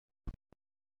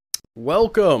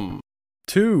Welcome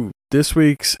to this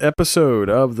week's episode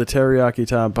of the Teriyaki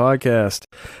Time Podcast.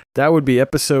 That would be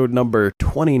episode number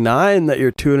 29 that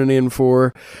you're tuning in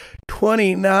for.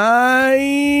 29!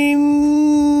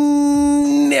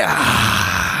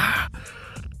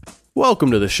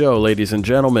 Welcome to the show, ladies and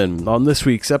gentlemen. On this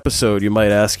week's episode, you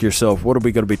might ask yourself, what are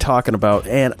we going to be talking about?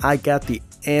 And I got the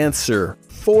answer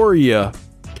for you.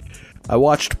 I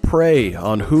watched Prey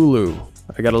on Hulu.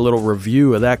 I got a little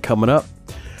review of that coming up.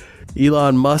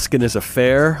 Elon Musk and his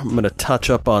affair. I'm going to touch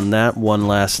up on that one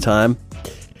last time.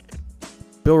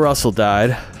 Bill Russell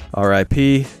died.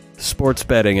 R.I.P. Sports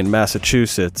betting in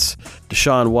Massachusetts.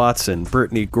 Deshaun Watson.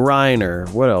 Brittany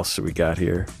Griner. What else do we got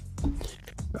here?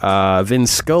 Vin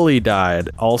Scully died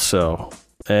also.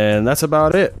 And that's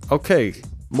about it. Okay,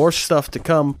 more stuff to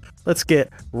come. Let's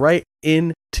get right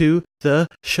into the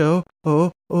show.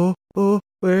 Where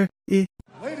is...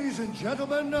 Ladies and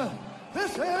gentlemen,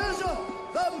 this is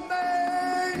the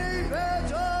main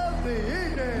event of the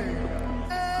evening.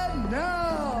 And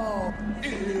now,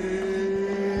 it's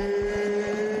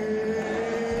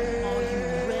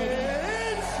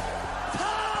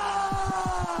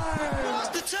time!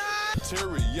 Lost the time!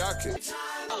 Teriyaki.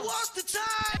 I lost the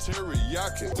time!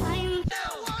 Teriyaki.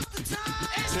 Now lost the time!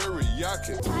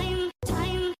 Teriyaki.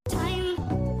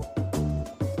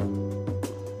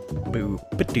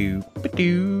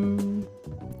 Boo-ba-doo-ba-doo.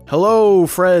 Hello,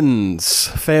 friends,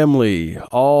 family,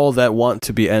 all that want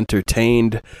to be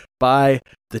entertained by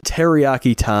the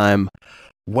Teriyaki Time.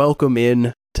 Welcome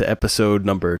in to episode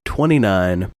number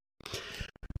 29.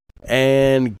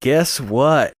 And guess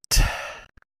what?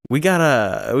 We got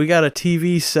a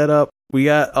TV set up. We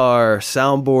got our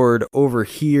soundboard over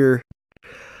here.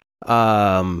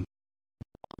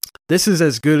 This is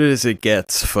as good as it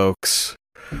gets, folks.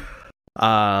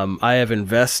 I have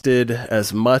invested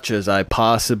as much as I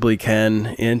possibly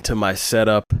can into my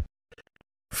setup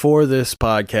for this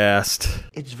podcast.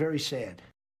 It's very sad.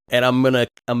 And I'm gonna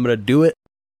do it.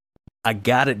 I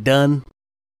got it done.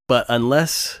 But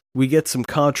unless we get some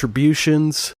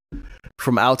contributions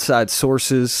from outside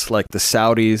sources like the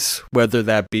Saudis, whether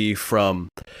that be from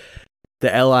the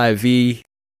LIV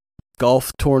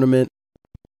golf tournament,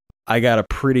 I got a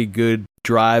pretty good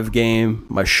drive game.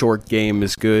 My short game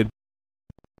is good.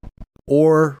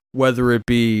 Or whether it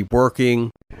be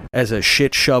working as a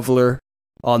shit shoveler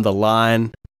on the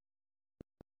line,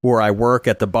 where I work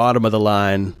at the bottom of the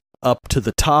line up to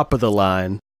the top of the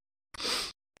line.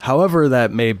 However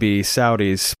that may be,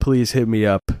 Saudis, please hit me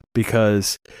up,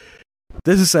 because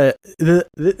this is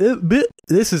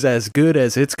as good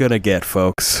as it's gonna get,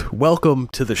 folks. Welcome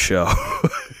to the show.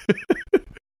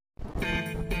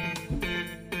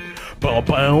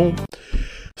 Bow.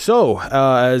 So,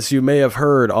 as you may have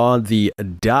heard on the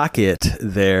docket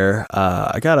there,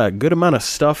 I got a good amount of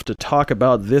stuff to talk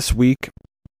about this week.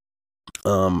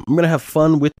 I'm going to have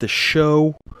fun with the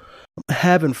show. I'm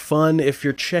having fun. If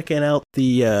you're checking out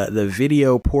the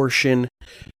video portion,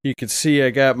 you can see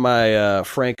I got my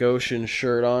Frank Ocean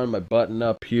shirt on, my button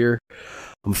up here.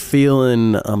 I'm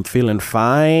feeling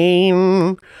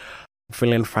fine.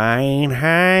 Feeling fine.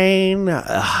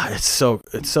 It's so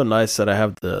nice that I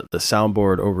have the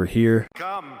soundboard over here.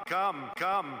 Come. I'm gonna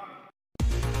come.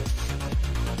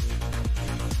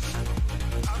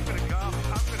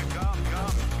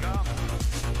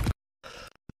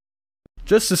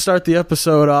 Just to start the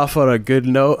episode off on a good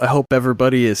note, I hope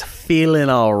everybody is feeling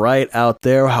all right out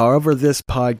there. However this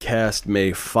podcast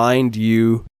may find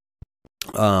you,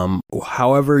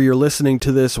 however you're listening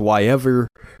to this, whyever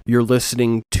you're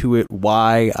listening to it,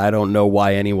 why, I don't know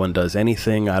why anyone does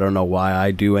anything. I don't know why I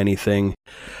do anything.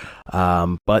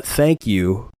 But thank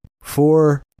you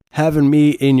for having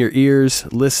me in your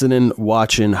ears, listening,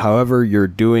 watching, however you're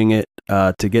doing it,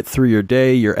 to get through your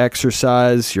day, your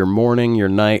exercise, your morning, your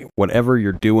night, whatever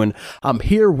you're doing. I'm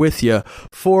here with you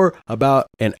for about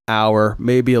an hour,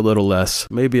 maybe a little less,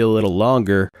 maybe a little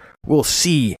longer. We'll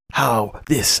see how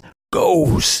this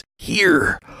goes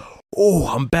here.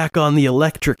 Oh, I'm back on the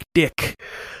electric dick.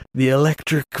 The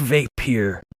electric vape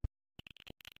here.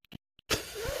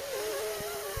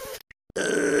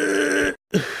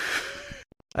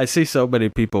 I see so many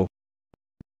people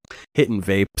hitting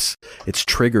vapes. It's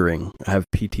triggering. I have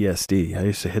PTSD. I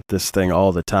used to hit this thing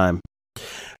all the time.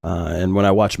 And when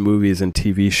I watch movies and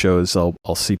TV shows,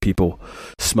 I'll see people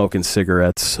smoking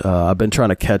cigarettes. I've been trying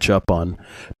to catch up on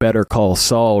Better Call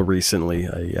Saul recently.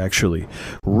 I actually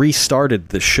restarted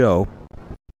the show,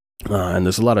 and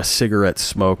there's a lot of cigarette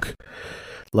smoke,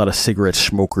 a lot of cigarette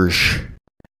smokers.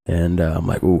 And I'm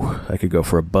like, ooh, I could go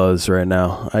for a buzz right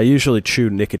now. I usually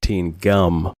chew nicotine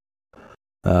gum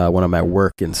when I'm at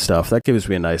work and stuff. That gives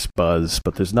me a nice buzz,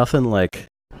 but there's nothing like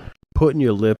putting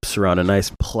your lips around a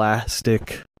nice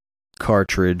plastic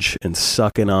cartridge and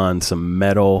sucking on some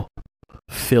metal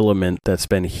filament that's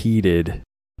been heated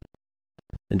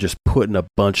and just putting a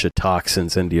bunch of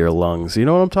toxins into your lungs. You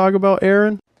know what I'm talking about,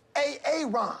 Aaron? Hey,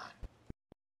 Ron.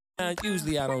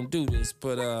 Usually I don't do this,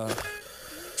 but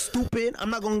stupid, I'm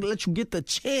not gonna let you get the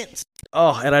chance.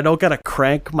 Oh, and I don't gotta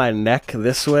crank my neck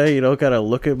this way. You don't gotta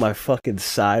look at my fucking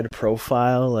side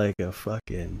profile like a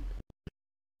fucking...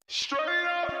 Straight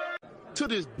up to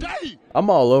this day. I'm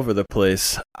all over the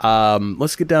place.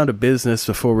 Let's get down to business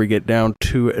before we get down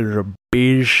to the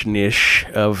business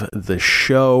of the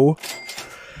show.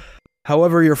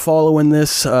 However you're following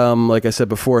this, like I said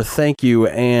before, thank you,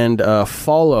 and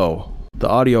follow the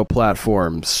audio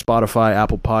platforms, Spotify,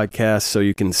 Apple Podcasts, so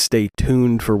you can stay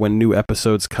tuned for when new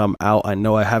episodes come out. I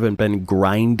know I haven't been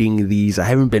grinding these. I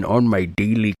haven't been on my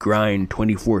daily grind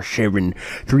 24/7,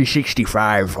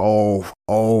 365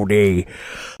 all day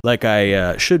like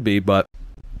I should be, but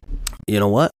you know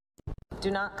what? Do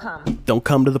not come. Don't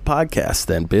come to the podcast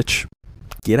then, bitch.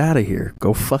 Get out of here.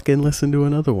 Go fucking listen to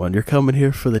another one. You're coming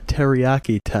here for the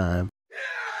teriyaki time.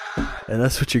 And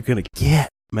that's what you're going to get,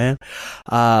 man.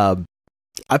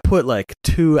 I put like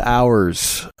 2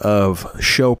 hours of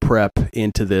show prep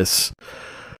into this,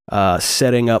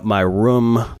 setting up my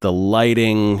room, the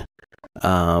lighting,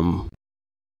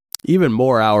 even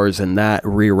more hours than that,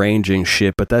 rearranging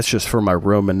shit, but that's just for my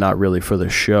room and not really for the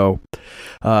show.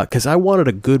 Because I wanted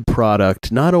a good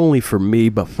product, not only for me,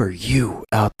 but for you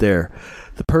out there.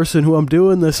 The person who I'm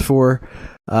doing this for,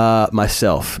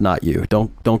 myself, not you.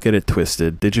 Don't get it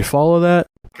twisted. Did you follow that?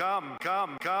 Come.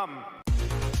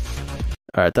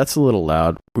 All right, that's a little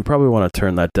loud. We probably want to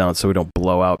turn that down so we don't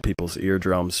blow out people's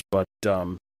eardrums. But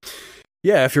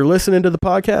yeah, if you're listening to the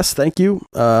podcast, thank you.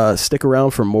 Stick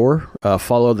around for more.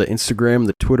 Follow the Instagram,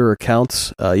 the Twitter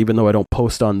accounts. Even though I don't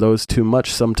post on those too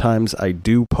much, sometimes I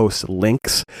do post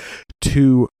links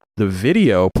to the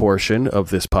video portion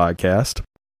of this podcast,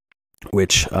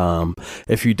 which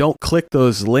if you don't click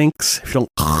those links, if you don't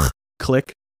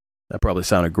click, that probably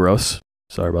sounded gross.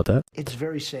 Sorry about that. It's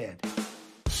very sad.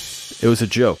 It was a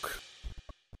joke.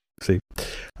 See?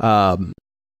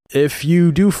 If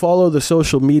you do follow the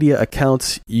social media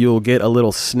accounts, you'll get a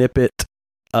little snippet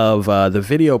of the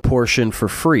video portion for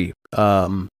free.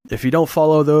 If you don't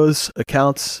follow those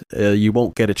accounts, you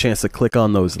won't get a chance to click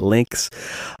on those links.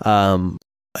 An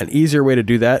easier way to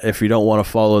do that, if you don't want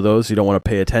to follow those, you don't want to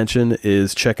pay attention,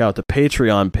 is check out the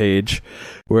Patreon page,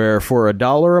 where for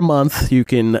 $1 a month, you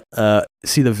can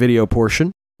see the video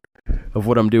portion of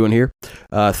what I'm doing here.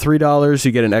 $3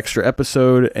 you get an extra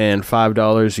episode, and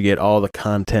 $5 you get all the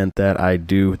content that I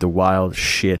do, the wild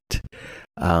shit.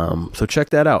 So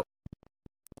check that out.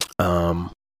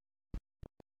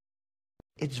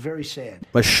 It's very sad.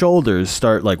 My shoulders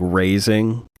start like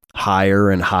raising higher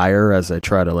and higher as I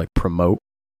try to like promote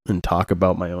and talk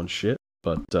about my own shit,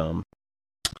 but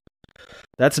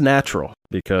that's natural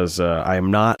because I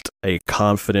am not a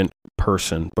confident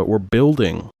person, but we're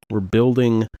building with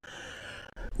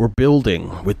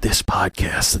this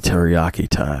podcast, the Teriyaki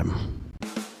Time.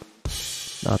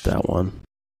 Not that one.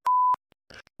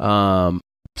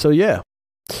 So yeah,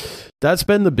 that's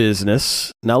been the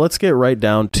business. Now let's get right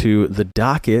down to the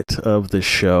docket of the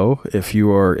show. If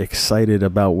you are excited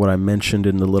about what I mentioned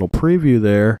in the little preview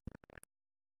there,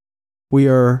 we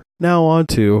are now on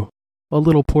to a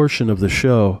little portion of the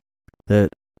show that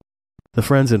the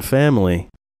friends and family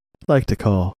like to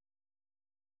call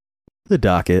the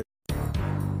docket.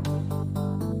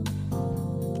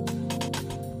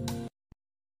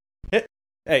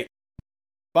 Hey,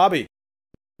 Bobby,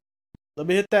 let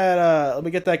me hit that, let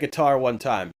me get that guitar one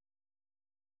time.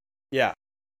 Yeah,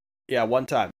 one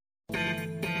time.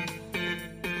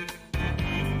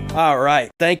 All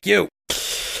right, thank you.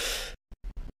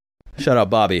 Shout out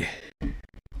Bobby.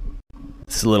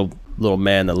 It's a little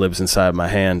man that lives inside my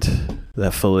hand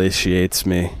that felicitates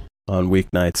me on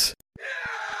weeknights.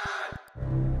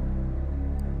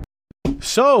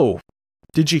 So,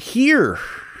 did you hear?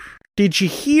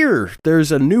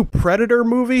 There's a new Predator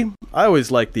movie? I always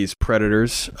like these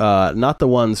Predators. Not the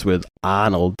ones with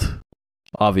Arnold.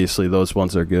 Obviously, those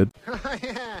ones are good.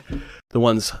 The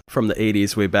ones from the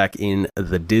 80s, way back in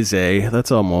the Disney. That's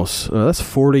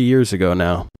 40 years ago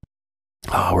now.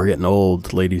 Oh, we're getting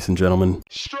old, ladies and gentlemen.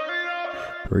 Straight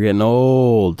up. We're getting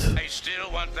old. I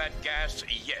still want that gas.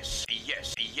 Yes.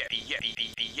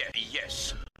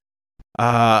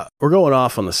 We're going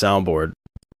off on the soundboard.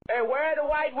 Hey, where are the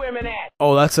white women at?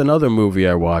 Oh, that's another movie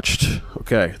I watched.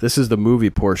 Okay, this is the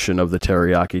movie portion of the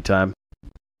Teriyaki Time.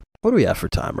 What do we have for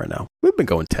time right now? We've been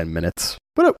going 10 minutes.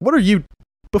 What are you...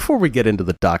 Before we get into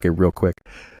the docket real quick,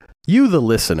 you, the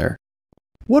listener,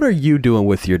 What are you doing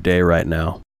with your day right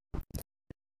now?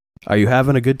 Are you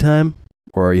having a good time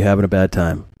or are you having a bad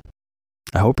time?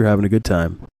 I hope you're having a good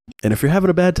time. And if you're having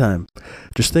a bad time,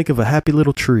 just think of a happy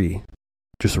little tree.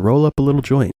 Just roll up a little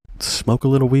joint, smoke a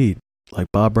little weed like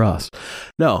Bob Ross.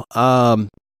 No,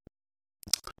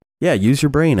 yeah, use your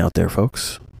brain out there,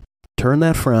 folks. Turn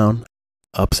that frown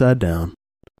upside down.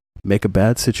 Make a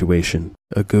bad situation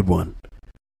a good one.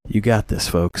 You got this,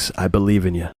 folks. I believe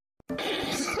in you.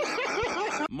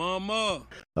 Mama.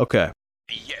 Okay.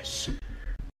 Yes.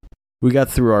 We got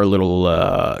through our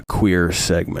little queer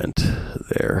segment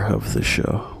there of the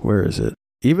show. Where is it?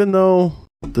 Even though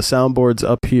the soundboard's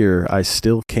up here, I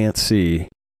still can't see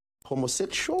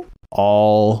Homosexual?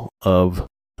 all of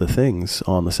the things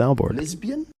on the soundboard.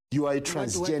 Lesbian? You are a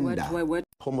transgender. What?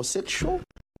 Homosexual?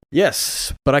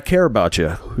 Yes, but I care about you.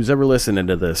 Who's ever listening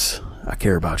to this, I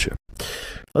care about you.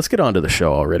 Let's get on to the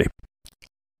show already.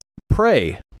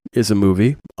 Prey is a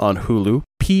movie on Hulu,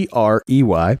 Prey.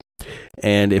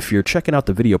 And if you're checking out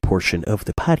the video portion of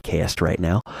the podcast right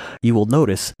now, you will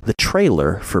notice the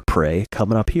trailer for Prey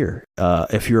coming up here.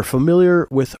 If you're familiar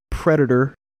with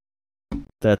Predator,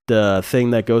 that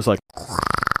thing that goes like...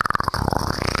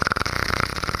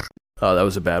 Oh, that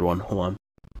was a bad one. Hold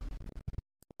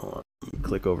on.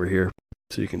 Click over here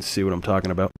so you can see what I'm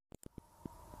talking about.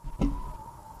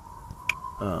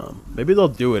 Maybe they'll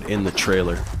do it in the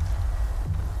trailer.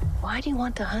 Why do you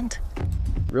want to hunt?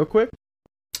 Real quick.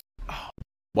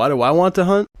 Why do I want to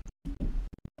hunt?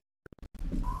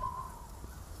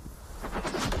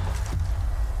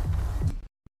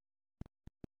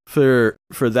 For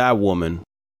that woman.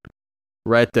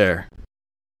 Right there.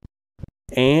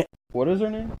 And what is her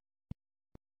name?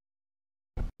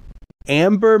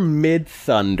 Amber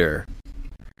Midthunder.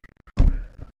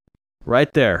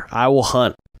 Right there. I will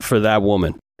hunt for that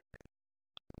woman.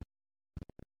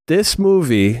 This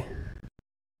movie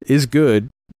is good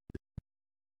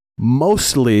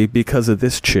mostly because of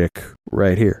this chick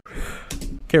right here.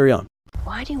 Carry on.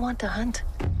 Why do you want to hunt?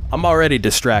 I'm already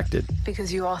distracted.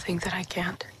 Because you all think that I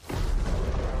can't.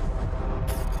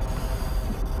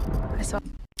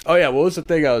 Oh yeah, what was the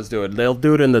thing I was doing? They'll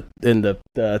do it in the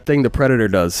thing the Predator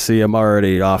does. See, I'm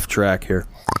already off track here.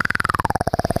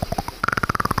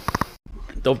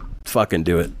 Don't fucking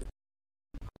do it.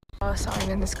 A sign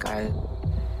in the sky.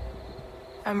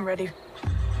 I'm ready.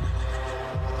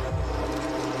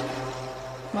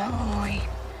 Maui,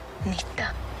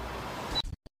 Nita.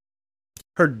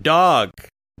 Her dog,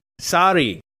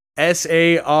 Sari,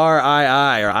 Sarii, or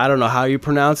I don't know how you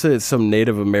pronounce it. It's some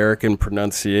Native American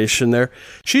pronunciation there.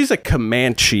 She's a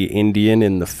Comanche Indian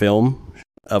in the film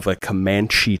of a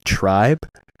Comanche tribe.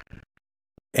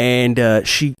 And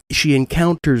she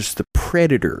encounters the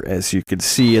Predator, as you can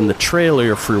see in the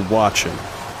trailer if you're watching.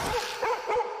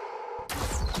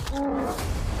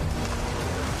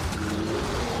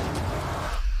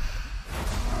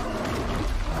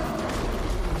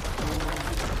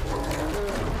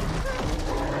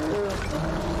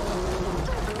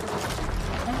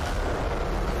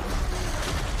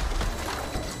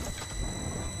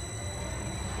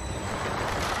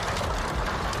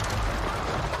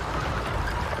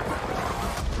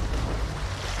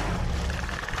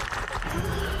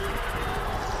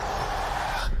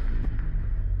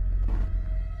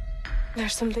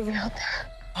 There's something out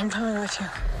there. I'm coming with you.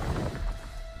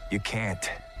 You can't.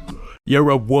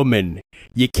 You're a woman.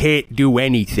 You can't do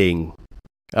anything.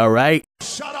 All right?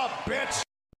 Shut up, bitch!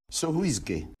 So who is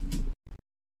gay?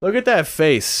 Look at that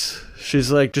face.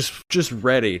 She's like just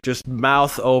ready. Just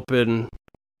mouth open.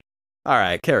 All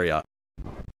right, carry on.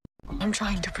 I'm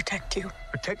trying to protect you.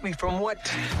 Protect me from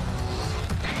what?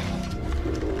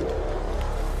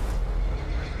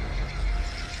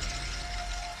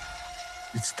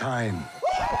 It's time.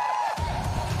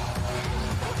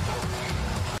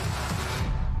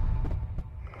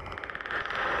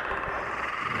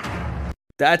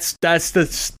 That's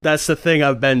the thing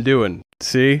I've been doing.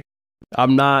 See?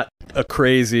 I'm not a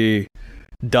crazy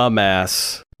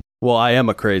dumbass. Well, I am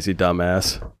a crazy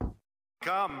dumbass.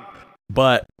 Come.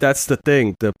 But that's the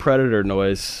thing, the Predator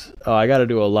noise. Oh, I got to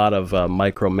do a lot of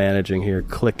micromanaging here,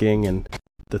 clicking and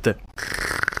the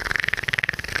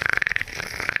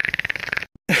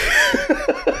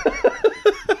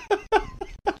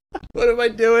What am I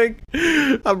doing?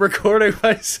 I'm recording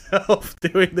myself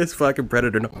doing this fucking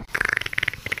Predator noise.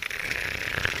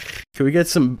 Can we get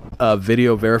some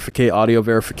audio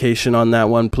verification on that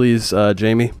one, please,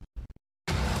 Jamie?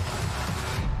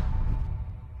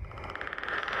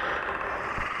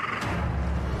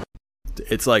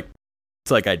 It's like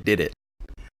I did it.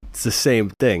 It's the same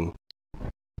thing.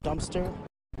 Dumpster?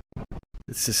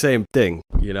 It's the same thing,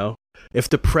 you know? If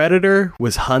the predator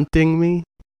was hunting me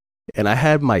and I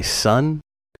had my son,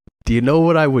 do you know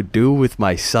what I would do with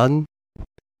my son?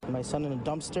 My son in a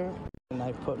dumpster, and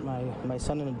I put my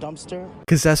son in a dumpster.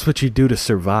 Because that's what you do to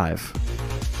survive.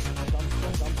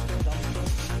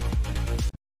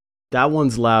 That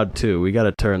one's loud too. We got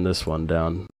to turn this one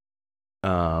down.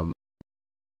 Hold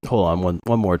on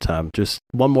one more time. Just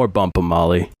one more bump of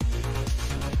Molly.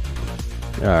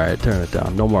 All right, turn it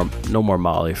down. No more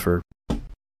Molly for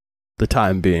the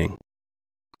time being.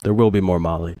 There will be more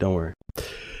Molly. Don't worry.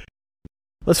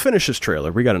 Let's finish this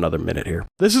trailer. We got another minute here.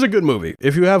 This is a good movie.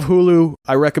 If you have Hulu,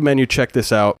 I recommend you check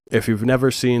this out. If you've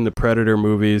never seen the Predator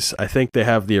movies, I think they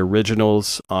have the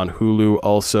originals on Hulu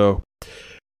also.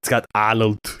 It's got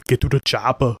Arnold. Get to the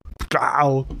chopper.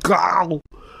 Go, go.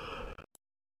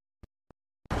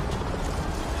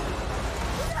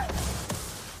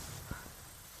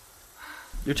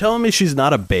 You're telling me she's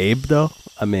not a babe, though?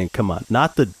 I mean, come on.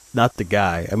 Not the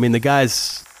guy. I mean, the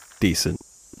guy's decent.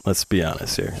 Let's be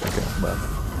honest here. Okay, but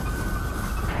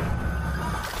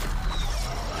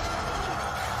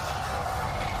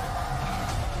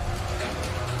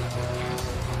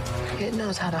It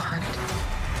knows how to hunt.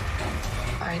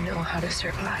 I know how to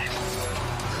survive.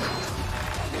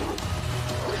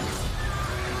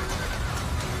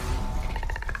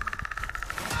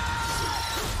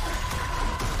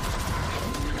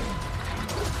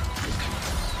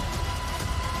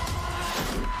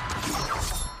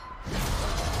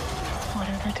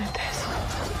 Whatever did this,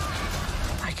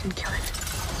 I can kill it.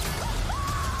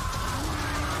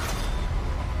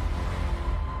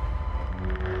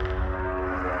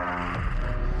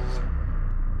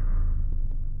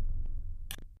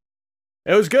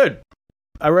 it was good.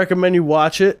 I recommend you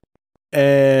watch it.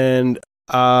 And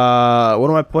what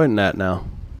am I pointing at now?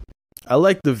 I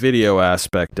like the video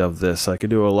aspect of this. I could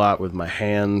do a lot with my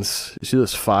hands. You see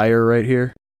this fire right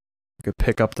here? I could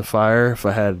pick up the fire. If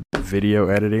I had video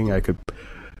editing, I could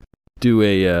do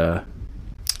a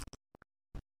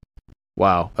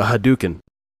Hadouken.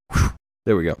 Whew.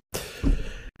 There we go.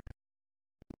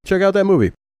 Check out that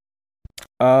movie.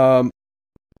 Yeah.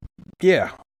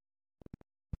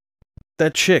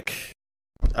 That chick,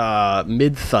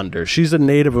 Mid Thunder. She's a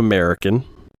Native American,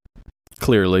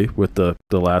 clearly, with the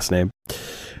last name.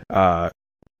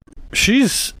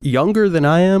 She's younger than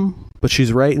I am, but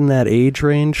she's right in that age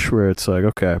range where it's like,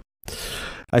 okay.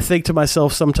 I think to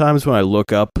myself sometimes when I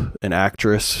look up an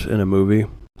actress in a movie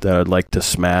that I'd like to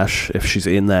smash, if she's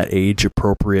in that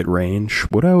age-appropriate range,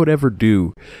 what I would ever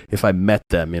do if I met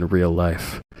them in real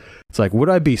life. It's like, would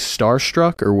I be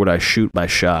starstruck or would I shoot my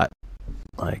shot?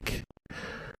 Like...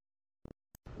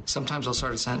 Sometimes I'll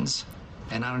start a sentence,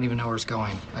 and I don't even know where it's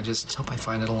going. I just hope I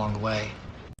find it along the way.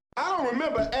 I don't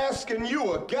remember asking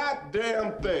you a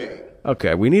goddamn thing.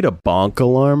 Okay, we need a bonk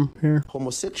alarm here.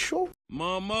 Homosexual?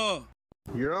 Mama.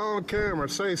 You're on camera.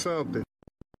 Say something.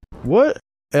 What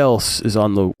else is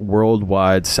on the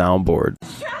worldwide soundboard?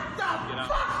 Shut the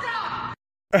fuck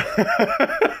up!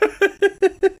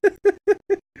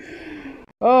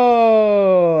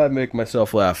 Oh, I make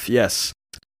myself laugh. Yes.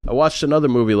 I watched another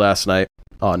movie last night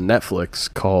on Netflix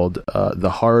called The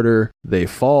Harder They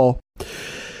Fall.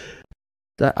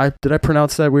 Did I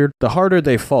pronounce that weird? The Harder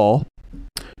They Fall.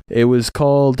 It was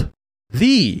called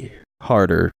The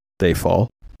Harder They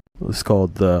Fall. It was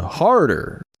called The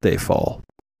Harder They Fall.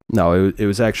 No, it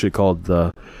was actually called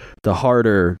The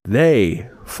Harder They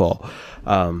Fall.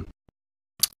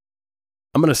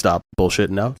 I'm going to stop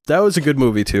bullshitting now. That was a good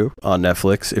movie too on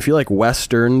Netflix. If you like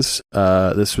westerns,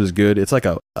 this was good. It's like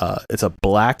it's a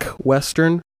black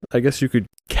western. I guess you could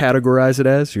categorize it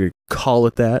as. You could call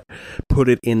it that. Put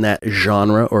it in that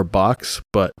genre or box.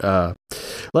 But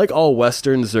like all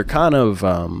westerns, they're kind of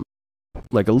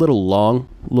like a little long,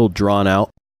 a little drawn out.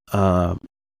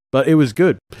 But it was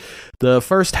good. The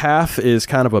first half is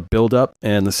kind of a build-up,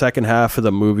 and the second half of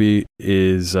the movie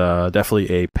is definitely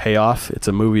a payoff. It's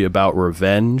a movie about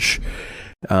revenge.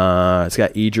 It's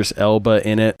got Idris Elba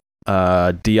in it,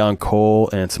 Dion Cole,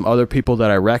 and some other people that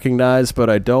I recognize, but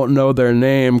I don't know their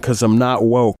name because I'm not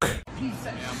woke. Piece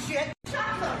of shit.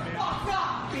 Shut the fuck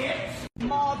up, bitch.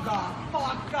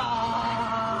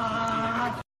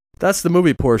 Motherfucker. That's the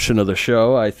movie portion of the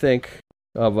show, I think,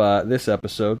 of this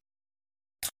episode.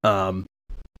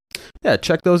 Yeah,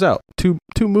 check those out. Two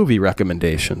movie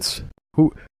recommendations.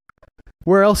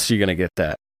 Where else are you gonna get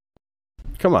that?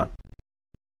 Come on.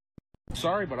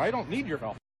 Sorry, but I don't need your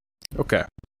help. Okay.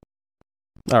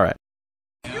 All right.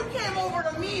 You came over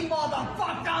to me,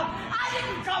 motherfucker. I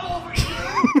didn't come over to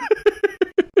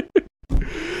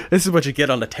you. This is what you get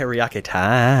on the teriyaki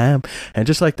time. And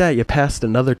just like that, you passed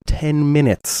another 10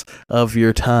 minutes of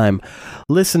your time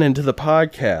listening to the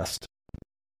podcast.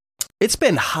 It's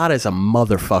been hot as a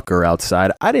motherfucker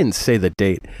outside. I didn't say the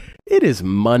date. It is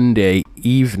Monday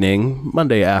evening,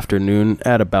 Monday afternoon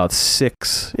at about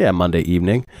 6. Yeah, Monday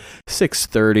evening,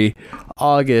 6:30,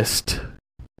 August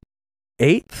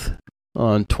 8th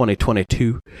on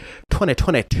 2022.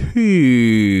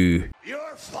 2022.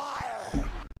 You're fired.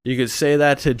 You could say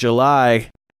that to July.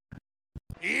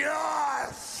 You're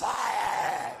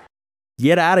fired.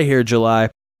 Get out of here,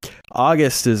 July.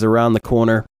 August is around the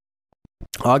corner.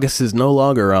 August is no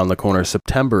longer around the corner.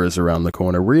 September is around the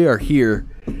corner. We are here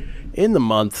in the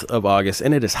month of August,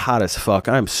 and it is hot as fuck.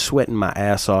 I'm sweating my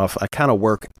ass off. I kind of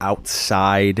work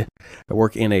outside. I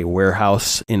work in a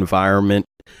warehouse environment.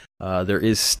 There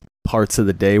is parts of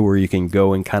the day where you can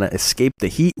go and kind of escape the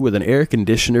heat with an air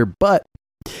conditioner, but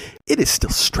it is still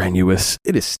strenuous.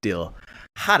 It is still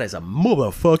hot as a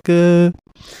motherfucker.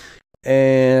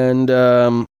 And,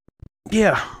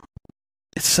 yeah,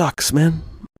 it sucks, man.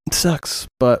 It sucks,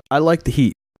 but I like the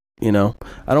heat, you know.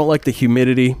 I don't like the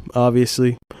humidity,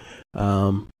 obviously.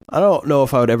 I don't know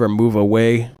if I would ever move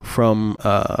away from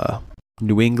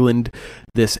New England,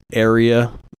 this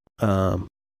area, to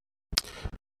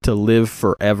live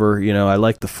forever. You know, I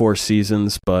like the Four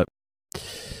Seasons, but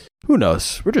who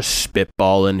knows? We're just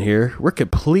spitballing here. We're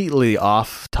completely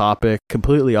off topic,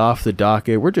 completely off the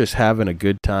docket. We're just having a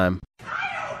good time.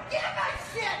 I don't give a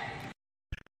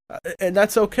shit! And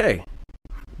that's okay.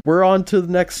 We're on to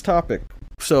the next topic.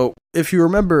 So, if you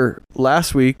remember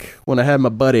last week when I had my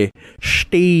buddy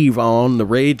Steve on the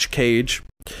Rage Cage,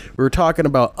 we were talking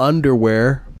about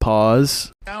underwear.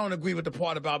 Pause. I don't agree with the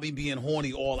part about me being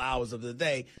horny all hours of the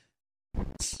day. A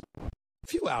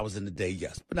few hours in the day,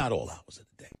 yes, but not all hours of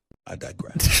the day. I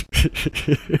digress.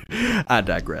 I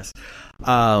digress.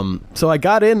 So I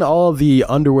got in all the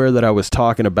underwear that I was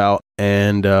talking about,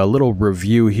 and a little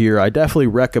review here. I definitely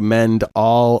recommend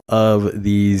all of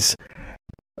these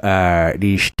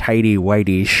tidy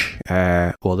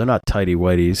whities. Well, they're not tidy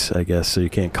whities, I guess, so you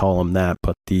can't call them that,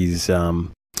 but these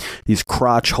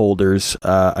crotch holders.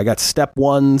 I got Step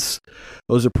Ones.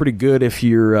 Those are pretty good if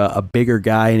you're a bigger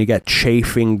guy and you got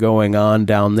chafing going on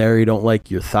down there. You don't like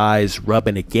your thighs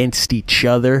rubbing against each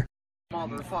other.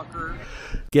 Motherfucker.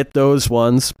 Get those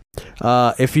ones.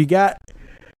 If you got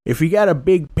a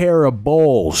big pair of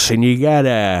balls and you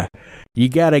gotta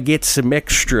get some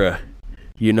extra,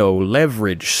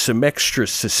 leverage, some extra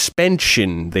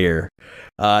suspension there.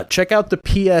 Check out the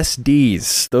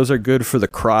PSDs. Those are good for the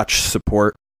crotch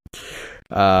support.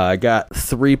 I got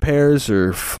 3 pairs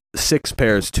or 6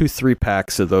 pairs, 2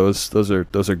 3-packs of those. Those are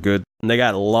good. And they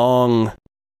got long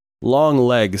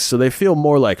legs, so they feel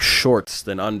more like shorts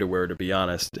than underwear, to be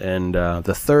honest. And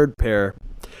the third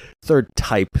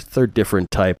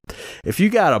different type. If you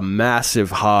got a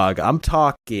massive hog, I'm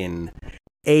talking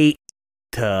 8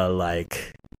 to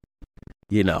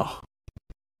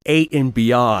 8 and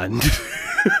beyond.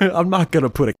 I'm not going to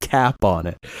put a cap on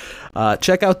it.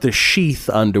 Check out the sheath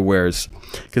underwears,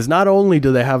 because not only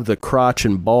do they have the crotch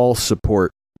and ball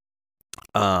support,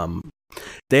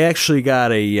 they actually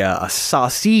got a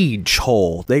sausage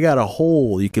hole. They got a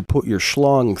hole you could put your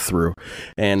schlong through.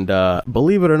 And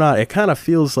believe it or not, it kind of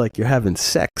feels like you're having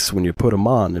sex when you put them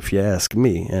on, if you ask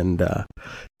me. And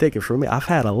take it from me, I've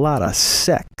had a lot of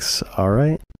sex, all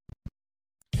right?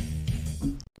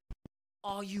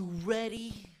 Are you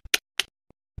ready?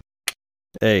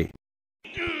 Hey.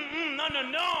 No.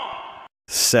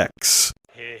 Sex.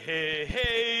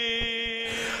 Hey.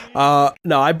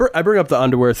 No, I bring up the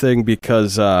underwear thing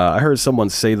because I heard someone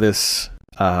say this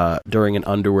during an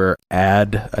underwear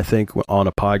ad, I think, on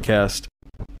a podcast.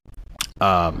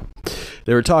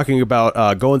 They were talking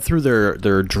about going through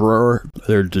their drawers,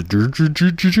 their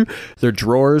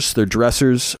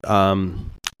dressers,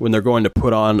 when they're going to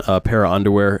put on a pair of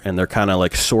underwear, and they're kind of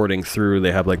like sorting through.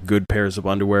 They have like good pairs of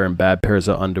underwear and bad pairs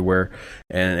of underwear,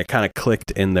 and it kind of clicked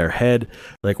in their head,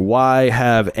 like, why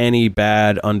have any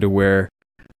bad underwear?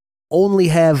 Only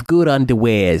have good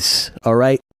underwears, all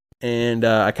right? And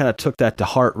I kind of took that to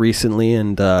heart recently,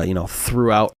 and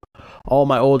threw out all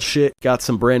my old shit, got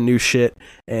some brand new shit,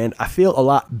 and I feel a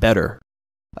lot better.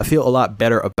 I feel a lot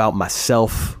better about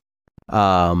myself.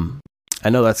 I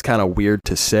know that's kind of weird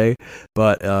to say,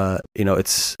 but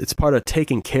it's part of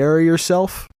taking care of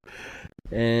yourself.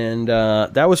 And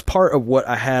that was part of what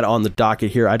I had on the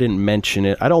docket here. I didn't mention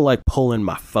it. I don't like pulling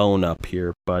my phone up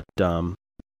here, but that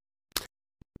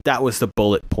was the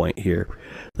bullet point here.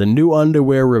 The new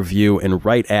underwear review, and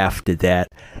right after that,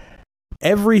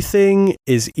 everything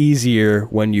is easier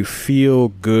when you feel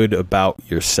good about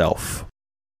yourself.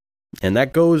 And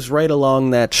that goes right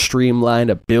along that streamline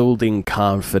of building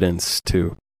confidence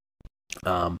too.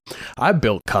 I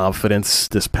built confidence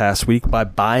this past week by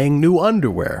buying new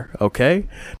underwear, okay?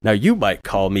 Now, you might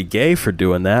call me gay for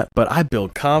doing that, but I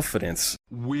built confidence.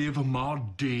 With my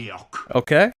dick.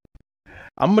 Okay?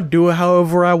 I'm going to do it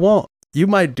however I want. You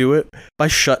might do it by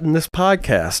shutting this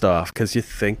podcast off because you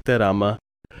think that I'm a...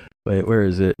 Wait, where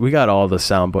is it? We got all the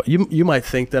sound, but you might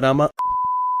think that I'm a...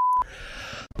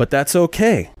 But that's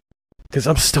okay. Because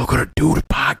I'm still going to do the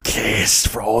podcast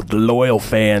for all the loyal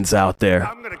fans out there.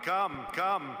 I'm gonna come.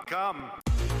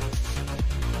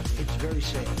 It's very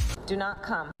safe. Do not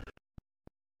come.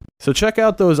 So check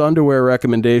out those underwear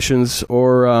recommendations,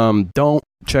 or don't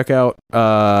check out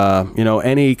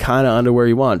any kind of underwear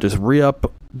you want. Just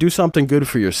re-up, do something good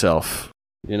for yourself.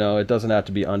 It doesn't have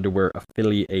to be underwear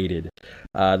affiliated.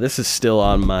 This is still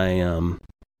on my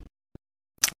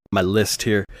my list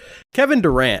here. Kevin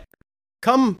Durant,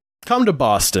 come to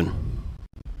Boston.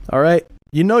 All right,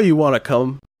 you want to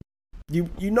come. You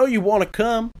know you want to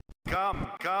come. Come.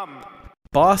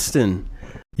 Boston,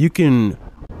 you can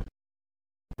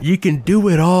do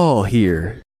it all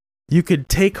here. You could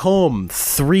take home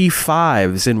 3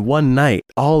 5s in one night,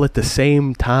 all at the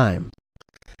same time.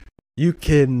 You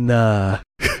can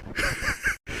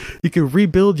you can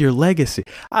rebuild your legacy.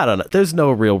 I don't know. There's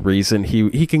no real reason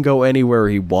he can go anywhere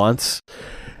he wants,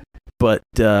 but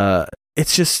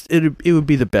it's just it would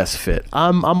be the best fit.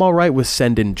 I'm all right with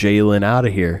sending Jalen out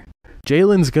of here.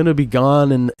 Jalen's gonna be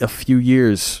gone in a few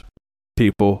years,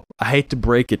 people. I hate to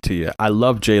break it to you. I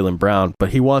love Jaylen Brown,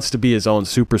 but he wants to be his own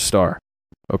superstar.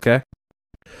 Okay?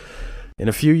 In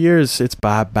a few years, it's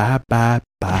bye.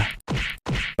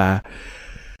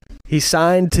 He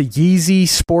signed to Yeezy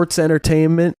Sports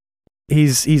Entertainment.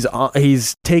 He's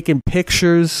taking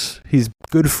pictures. He's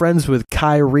good friends with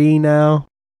Kyrie now,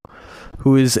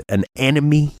 who is an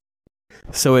enemy.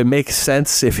 So it makes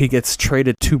sense if he gets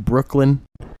traded to Brooklyn.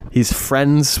 He's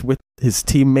friends with his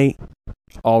teammate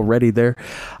already there.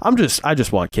 I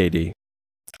just want KD.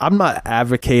 I'm not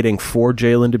advocating for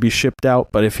Jalen to be shipped out,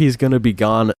 but if he's going to be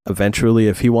gone eventually,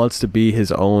 if he wants to be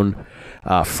his own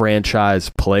franchise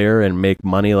player and make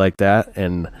money like that,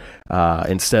 and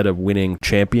instead of winning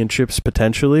championships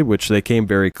potentially, which they came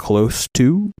very close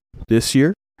to this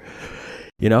year,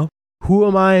 who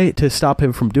am I to stop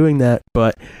him from doing that?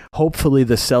 But hopefully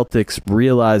the Celtics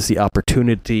realize the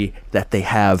opportunity that they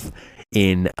have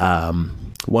in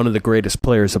one of the greatest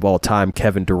players of all time,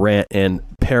 Kevin Durant, and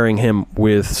pairing him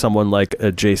with someone like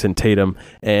Jason Tatum.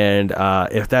 And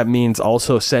if that means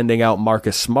also sending out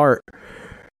Marcus Smart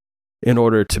in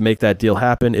order to make that deal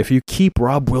happen, if you keep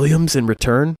Rob Williams in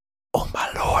return, oh my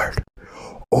Lord.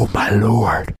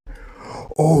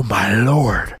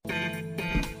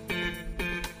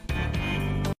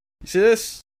 You see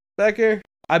this back here?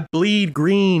 I bleed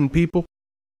green, people.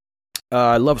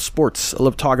 I love sports. I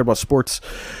love talking about sports.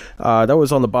 That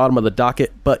was on the bottom of the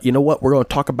docket, but you know what? We're going to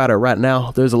talk about it right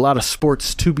now. There's a lot of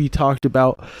sports to be talked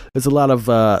about. There's a lot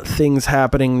of things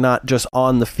happening, not just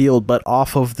on the field, but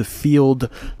off of the field,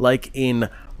 like in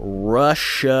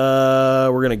Russia.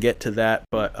 We're going to get to that,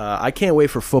 but I can't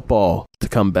wait for football to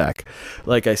come back.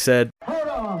 Like I said,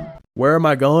 where am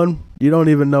I going? You don't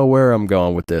even know where I'm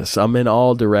going with this. I'm in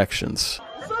all directions.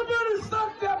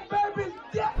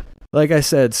 Like I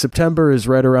said, September is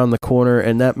right around the corner,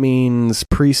 and that means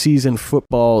preseason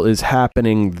football is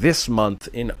happening this month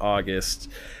in August.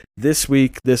 This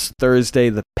week, this Thursday,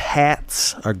 the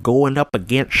Pats are going up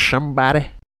against somebody.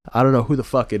 I don't know who the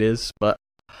fuck it is, but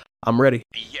I'm ready.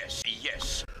 Yes.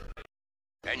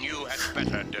 And you had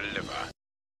better deliver.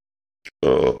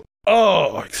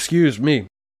 Oh, excuse me.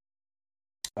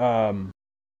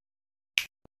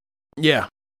 Yeah.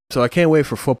 So I can't wait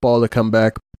for football to come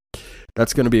back.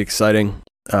 That's going to be exciting.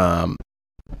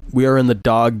 We are in the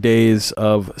dog days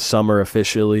of summer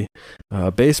officially.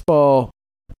 Baseball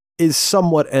is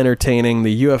somewhat entertaining.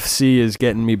 The UFC is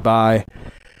getting me by.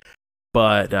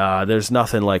 But there's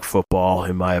nothing like football,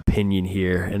 in my opinion,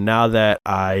 here. And now that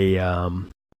I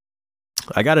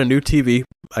got a new TV.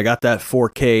 I got that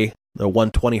 4K, the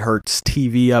 120 hertz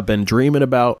TV I've been dreaming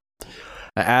about.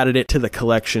 I added it to the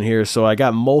collection here, so I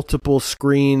got multiple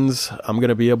screens. I'm going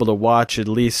to be able to watch at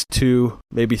least 2,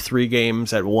 maybe 3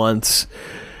 games at once.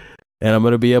 And I'm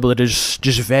going to be able to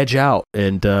just veg out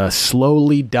and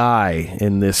slowly die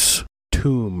in this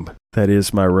tomb that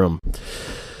is my room.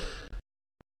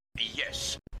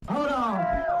 Yes. Hold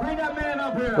on. Bring that man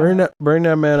up here. Bring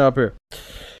that man up here.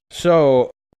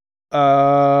 So,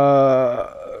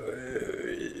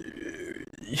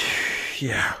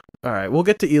 yeah. All right, we'll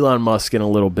get to Elon Musk in a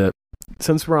little bit.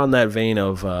 Since we're on that vein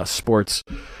of sports,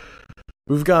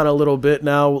 We've gone a little bit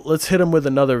now. Let's hit him with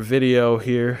another video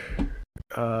here.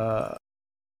 Oh,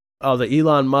 the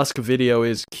Elon Musk video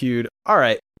is queued. All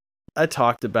right, I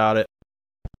talked about it.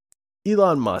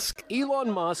 Elon Musk.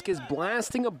 Elon Musk is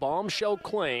blasting a bombshell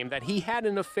claim that he had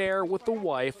an affair with the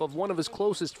wife of one of his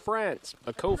closest friends,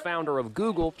 a co-founder of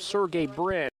Google, Sergey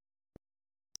Brin.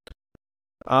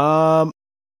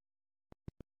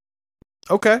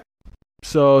 Okay.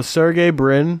 So Sergey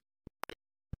Brin,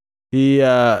 he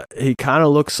kind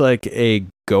of looks like a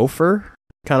gopher.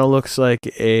 Kind of looks like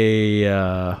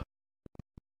a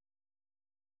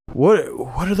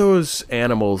what are those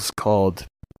animals called?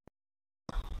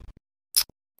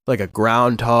 Like a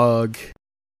groundhog,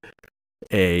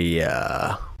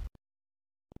 a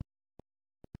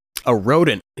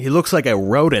rodent. He looks like a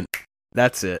rodent.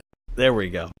 That's it. There we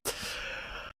go.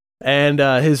 And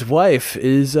his wife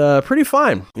is pretty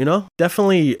fine, you know,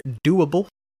 definitely doable.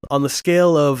 On the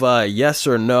scale of yes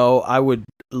or no, I would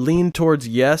lean towards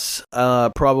yes,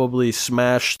 probably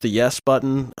smash the yes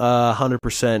button,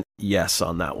 100% yes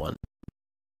on that one.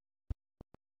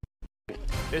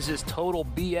 This is total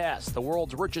BS, the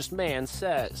world's richest man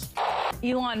says.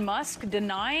 Elon Musk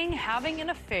denying having an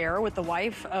affair with the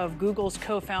wife of Google's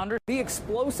co-founder. The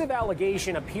explosive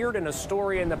allegation appeared in a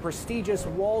story in the prestigious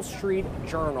Wall Street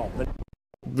Journal.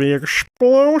 The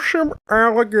explosive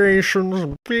allegations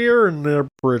appear in the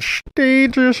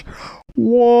prestigious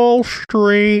Wall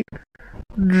Street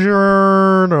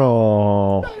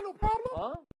Journal.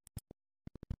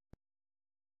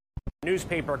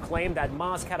 Newspaper claimed that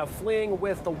Musk had a fling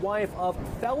with the wife of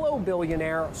fellow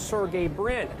billionaire Sergey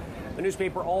Brin. The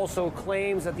newspaper also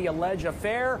claims that the alleged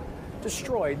affair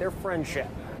destroyed their friendship.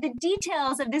 The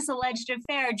details of this alleged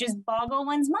affair just boggle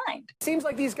one's mind. Seems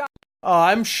like these guys... Oh,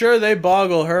 I'm sure they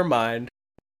boggle her mind.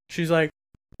 She's like,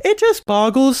 it just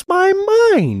boggles my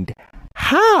mind.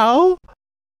 How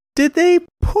did they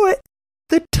put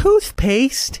the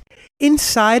toothpaste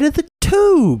inside of the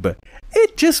tube?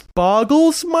 It just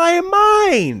boggles my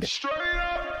mind.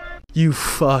 You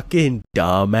fucking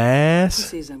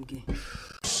dumbass.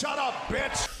 Shut up,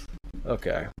 bitch.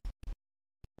 Okay.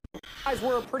 Guys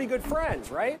were pretty good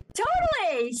friends, right?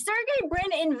 Totally! Sergey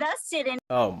Brin invested in...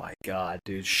 Oh my god,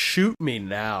 dude. Shoot me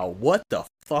now. What the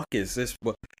fuck is this?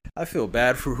 I feel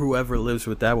bad for whoever lives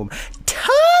with that woman.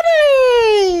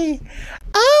 Totally!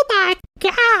 Oh my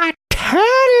god,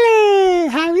 totally!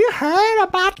 Have you heard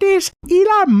about this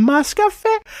Elon Musk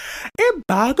affair? It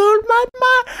boggled my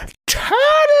mind.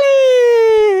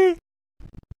 Totally!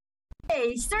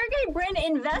 Hey, Sergey Brin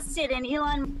invested in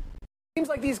Elon... Seems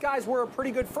like these guys were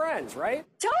pretty good friends, right?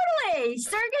 Totally!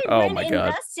 Sergey Brin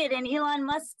invested in Elon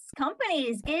Musk's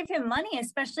companies, gave him money,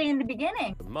 especially in the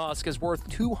beginning. Musk is worth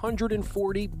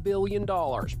 $240 billion.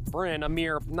 Brin, a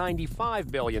mere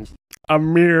 $95 billion. A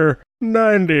mere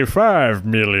 95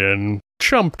 million.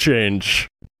 Chump change.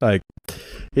 Like,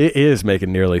 it is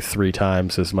making nearly 3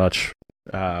 times as much.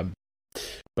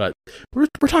 But we're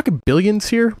talking billions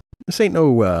here. This ain't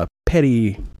no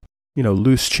petty... You know,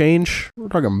 loose change. We're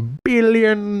talking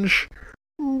billions.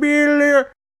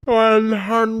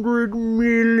 $100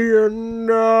 million.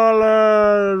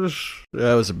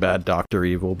 That was a bad Dr.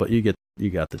 Evil, but you got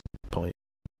the point.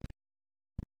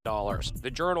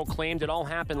 The Journal claimed it all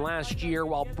happened last year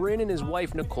while Brin and his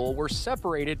wife Nicole were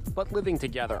separated but living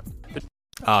together.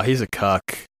 Oh, he's a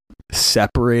cuck.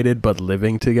 Separated but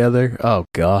living together? Oh,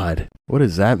 God. What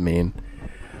does that mean?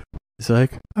 He's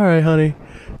like, all right, honey,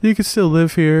 you can still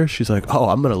live here. She's like, oh,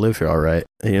 I'm going to live here, all right.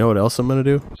 And you know what else I'm going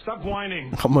to do? Stop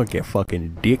whining. I'm going to get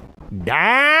fucking dick down.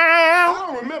 I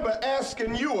don't remember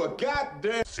asking you a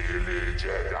goddamn silly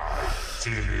Jedi.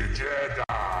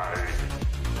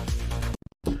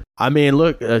 I mean,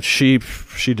 look, she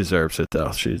deserves it,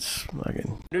 though. She's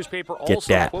fucking... Newspaper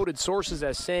also quoted sources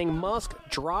as saying Musk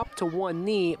dropped to one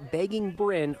knee begging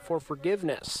Brin for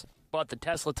forgiveness. But the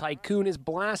Tesla tycoon is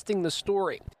blasting the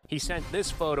story. He sent this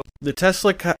photo. The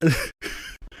Tesla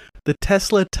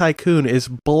tycoon is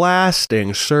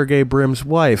blasting Sergey Brin's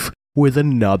wife with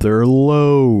another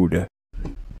load.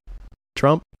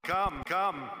 Trump? Come.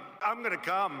 I'm gonna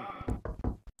come.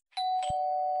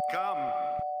 Come.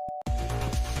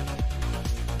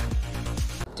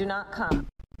 Do not come.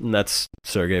 And that's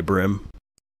Sergey Brin.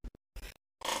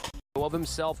 Of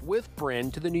himself with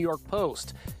Brin to the New York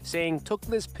Post, saying took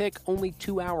this pic only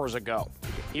 2 hours ago.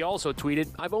 He also tweeted,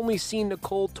 I've only seen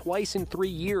Nicole twice in 3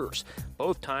 years,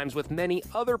 both times with many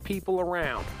other people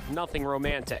around. Nothing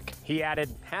romantic. He added,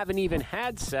 haven't even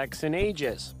had sex in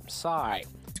ages. Sigh.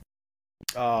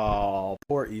 Oh,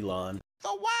 poor Elon.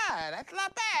 So why? That's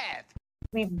not bad.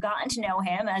 We've gotten to know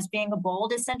him as being a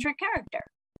bold, eccentric character.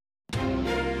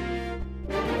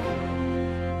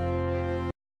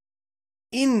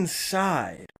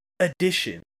 Inside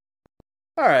Edition.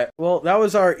 All right, well, that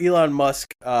was our Elon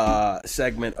Musk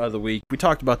segment of the week. We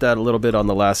talked about that a little bit on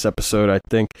the last episode, I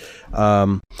think.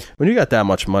 When you got that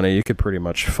much money, you could pretty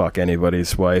much fuck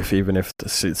anybody's wife, even if...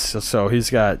 So he's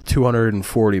got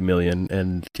 $240 million,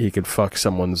 and he could fuck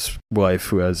someone's wife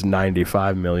who has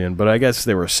 $95 million, but I guess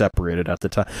they were separated at the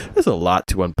time. There's a lot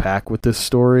to unpack with this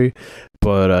story,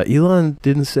 but Elon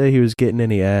didn't say he was getting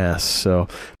any ass, so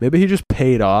maybe he just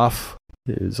paid off.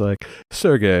 He was like,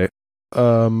 Sergey...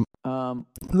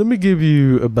 let me give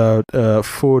you about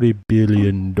 $40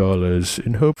 billion,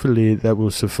 and hopefully that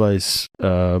will suffice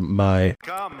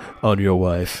on your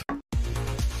wife.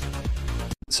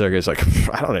 Sergey's like,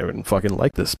 I don't even fucking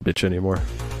like this bitch anymore.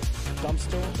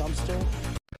 Dumpster.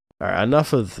 Alright,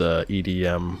 enough of the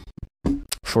EDM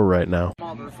for right now.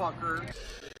 Motherfucker.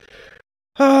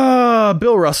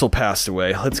 Bill Russell passed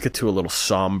away. Let's get to a little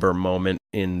somber moment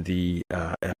in the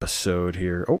episode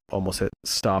here. Oh, almost hit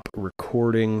stop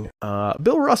recording.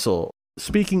 Bill Russell,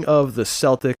 speaking of the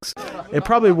Celtics, it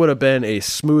probably would have been a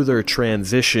smoother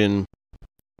transition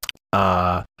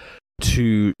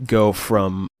to go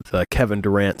from the Kevin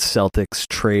Durant Celtics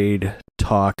trade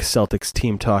talk, Celtics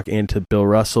team talk, into Bill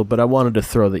Russell, but I wanted to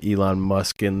throw the Elon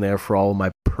Musk in there for all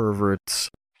my perverts.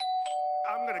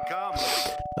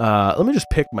 Let me just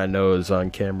pick my nose on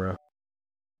camera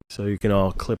so you can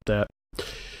all clip that.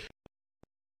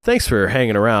 Thanks for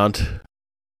hanging around.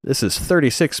 This is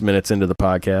 36 minutes into the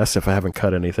podcast, if I haven't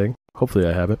cut anything. Hopefully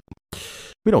I haven't.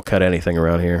 We don't cut anything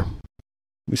around here.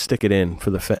 We stick it in for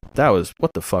the that was...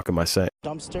 What the fuck am I saying?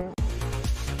 Dumpster?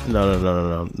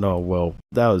 No, well,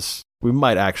 that was... We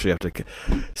might actually have to...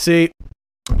 See,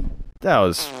 that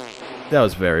was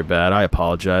very bad. I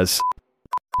apologize.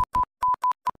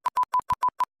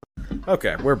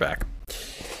 Okay, we're back.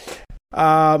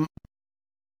 Yeah,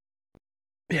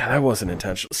 that wasn't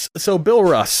intentional. So Bill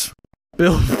Russ,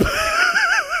 Bill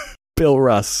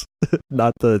Russ,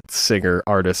 not the singer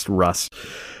artist Russ.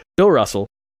 Bill Russell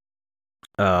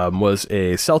was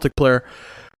a Celtic player,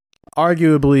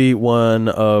 arguably one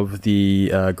of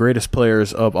the greatest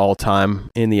players of all time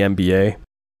in the NBA.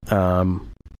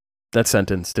 That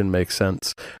sentence didn't make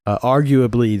sense.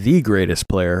 Arguably the greatest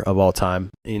player of all time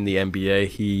in the NBA.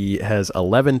 He has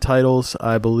 11 titles,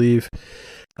 I believe,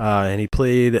 and he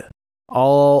played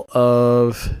all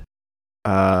of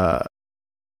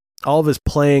his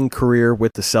playing career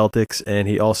with the Celtics, and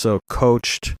he also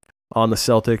coached on the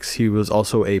Celtics. He was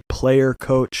also a player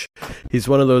coach. He's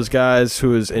one of those guys who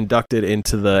was inducted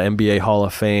into the NBA Hall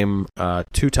of Fame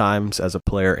 2 times as a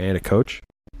player and a coach.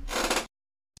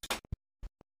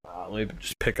 Let me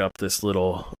just pick up this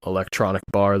little electronic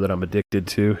bar that I'm addicted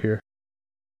to here.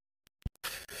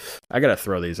 I gotta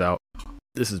throw these out.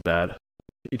 This is bad.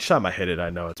 Each time I hit it,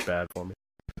 I know it's bad for me.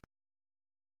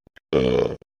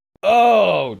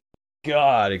 Oh,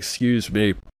 God, excuse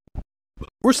me.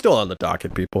 We're still on the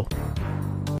docket, people.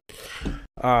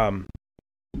 So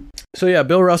yeah,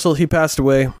 Bill Russell, he passed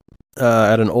away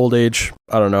at an old age.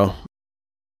 I don't know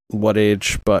what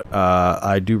age, but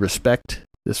I do respect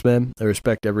this man. I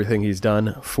respect everything he's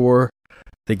done for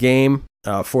the game,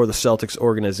 for the Celtics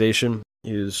organization.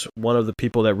 He was one of the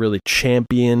people that really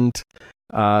championed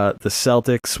the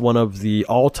Celtics, one of the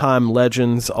all-time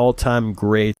legends, all-time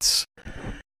greats.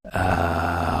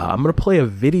 I'm going to play a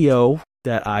video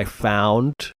that I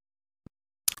found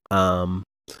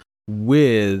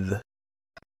with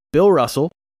Bill Russell.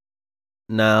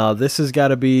 Now, this has got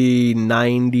to be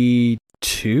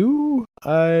 92,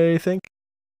 I think.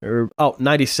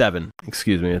 97,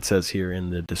 excuse me. It says here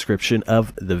in the description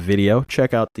of the video.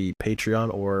 Check out the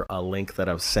Patreon or a link that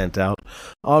I've sent out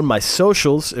on my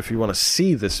socials if you want to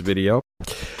see this video.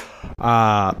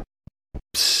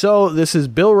 So this is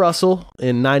Bill Russell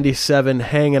in 97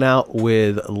 hanging out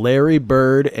with Larry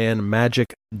Bird and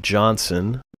Magic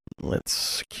Johnson.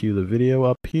 Let's cue the video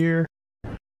up here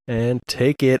and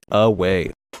take it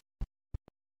away.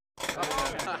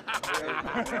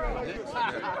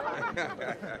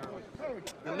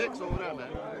 The Knicks over there, man.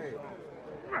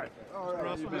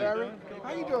 Larry,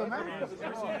 how you doing, man? Good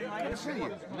to see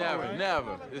you.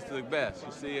 Never. It's the best.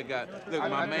 You see, look,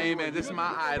 my main man, this is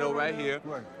my idol right here.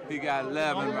 He got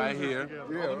 11 right here.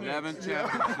 11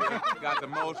 championships. Got the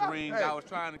most rings. I was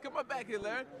trying to, come on back here,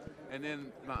 Larry. And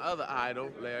then my other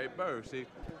idol, Larry Bird. See,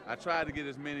 I tried to get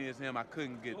as many as him. I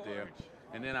couldn't get there.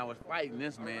 And then I was fighting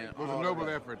this man. It was a noble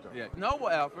effort, though. Yeah, noble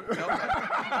effort.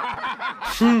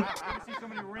 You see so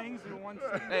many rings in one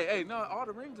scene? Hey, no, all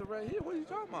the rings are right here. What are you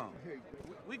talking about?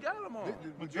 We got them all. The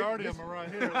majority of them are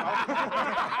right here.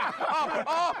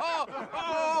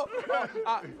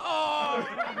 Oh!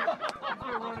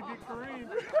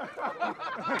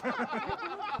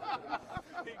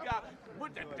 He got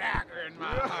put the dagger in my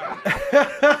heart.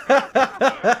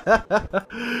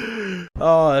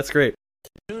 Oh, that's great.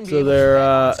 So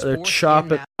they're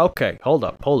chopping. Okay, hold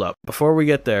up. Before we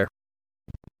get there,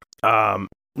 yeah,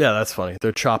 that's funny.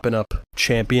 They're chopping up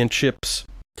championships.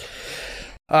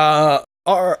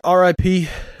 R.I.P.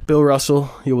 Bill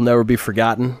Russell. He will never be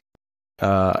forgotten.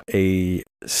 A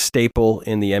staple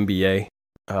in the NBA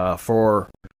for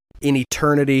an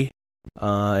eternity,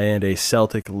 and a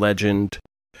Celtic legend.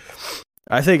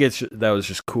 I think that was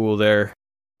just cool there.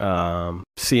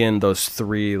 Seeing those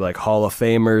three like Hall of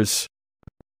Famers,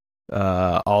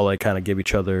 all like kind of give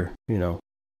each other, you know,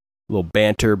 a little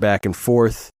banter back and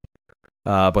forth,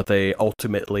 but they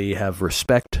ultimately have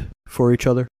respect for each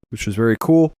other, which was very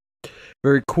cool.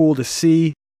 Very cool to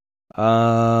see.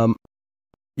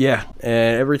 Yeah,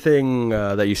 and everything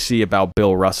that you see about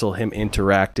Bill Russell, him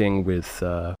interacting with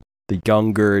the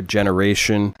younger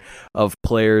generation of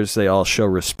players, they all show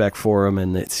respect for him,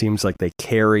 and it seems like they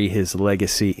carry his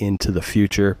legacy into the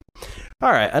future.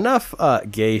 All right, enough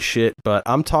gay shit, but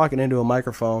I'm talking into a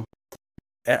microphone,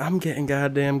 and I'm getting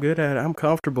goddamn good at it. I'm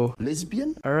comfortable.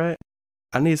 Lesbian? All right.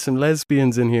 I need some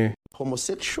lesbians in here.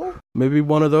 Homosexual? Maybe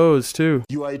one of those, too.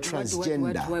 You are a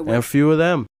transgender. And a few of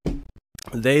them.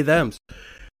 They, thems.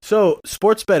 So,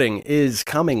 sports betting is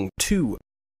coming to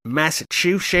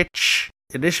Massachusetts.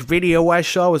 This video I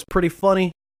saw was pretty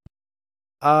funny.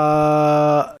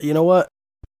 You know what?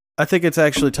 I think it's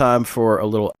actually time for a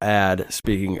little ad,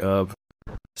 speaking of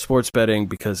sports betting,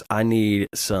 because I need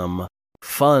some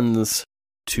funds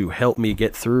to help me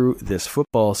get through this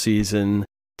football season.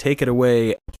 Take it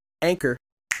away, Anchor.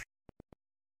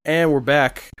 And we're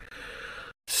back.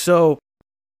 So,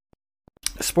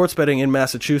 sports betting in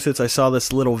Massachusetts. I saw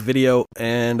this little video,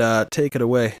 and take it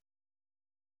away.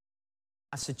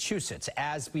 Massachusetts,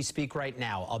 as we speak right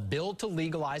now, a bill to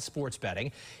legalize sports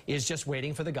betting is just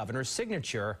waiting for the governor's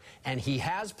signature, and he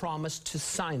has promised to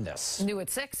sign this. New at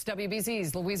 6,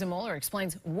 WBZ's Louisa Moeller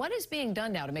explains what is being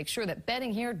done now to make sure that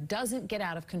betting here doesn't get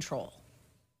out of control.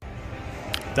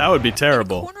 That would be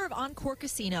terrible. In the corner of Encore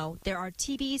Casino, there are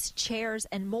TVs, chairs,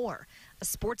 and more. A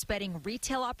sports betting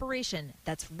retail operation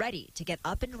that's ready to get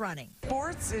up and running.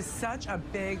 Sports is such a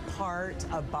big part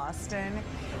of Boston,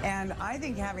 and I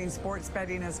think having sports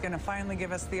betting is going to finally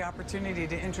give us the opportunity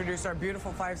to introduce our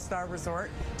beautiful five-star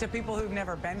resort to people who've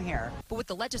never been here. But with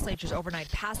the legislature's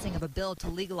overnight passing of a bill to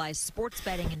legalize sports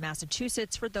betting in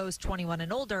Massachusetts for those 21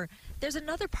 and older, there's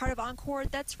another part of Encore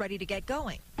that's ready to get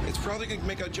going. It's probably going to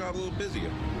make our job a little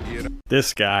busier. You know?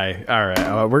 This guy. All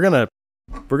right, we're gonna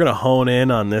hone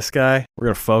in on this guy. We're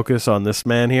gonna focus on this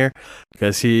man here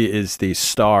because he is the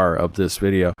star of this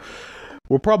video.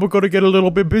 We're probably gonna get a little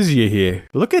bit busier here.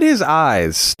 Look at his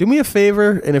eyes. Do me a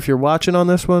favor, and if you're watching on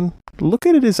this one, look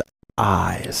at his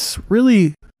eyes.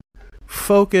 Really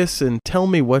focus and tell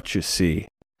me what you see.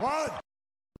 What?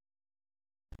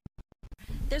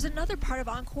 There's another part of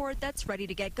Encore that's ready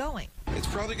to get going. It's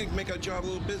probably going to make our job a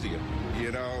little busier.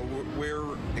 You know,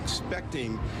 we're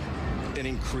expecting an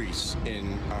increase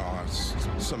in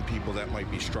some people that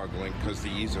might be struggling because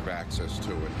the ease of access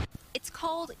to it. It's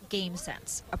called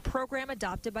GameSense, a program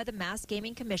adopted by the Mass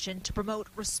Gaming Commission to promote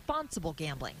responsible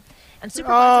gambling. And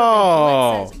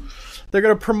Supervisor says they're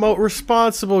going to promote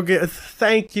responsible gambling.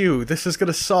 Thank you. This is going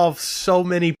to solve so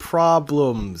many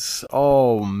problems.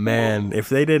 Oh, man. If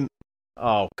they didn't...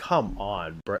 Oh, come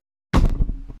on, bro.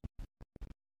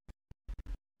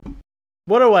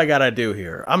 What do I gotta do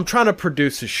here? I'm trying to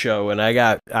produce a show, and I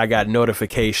got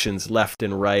notifications left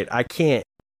and right. I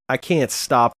can't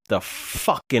stop the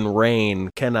fucking rain,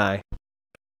 can I?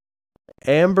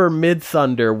 Amber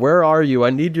Midthunder, where are you? I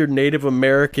need your Native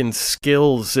American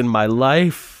skills in my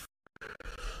life.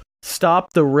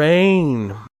 Stop the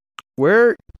rain.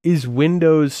 Where is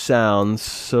Windows sounds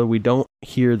so we don't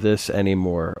hear this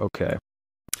anymore? Okay.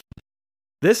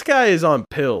 This guy is on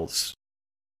pills.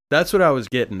 That's what I was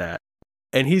getting at.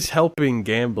 And he's helping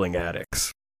gambling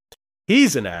addicts.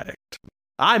 He's an addict.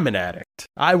 I'm an addict.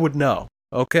 I would know.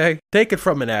 Okay? Take it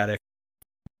from an addict.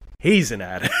 He's an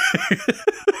addict.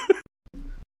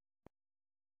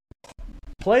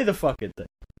 Play the fucking thing.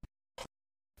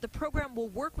 the program will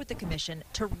work with the commission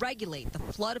to regulate the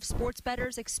flood of sports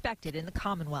bettors expected in the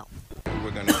Commonwealth. We're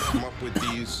going to come up with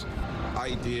these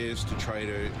ideas to try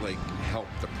to help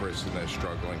the person that's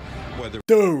struggling.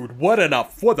 Dude, what a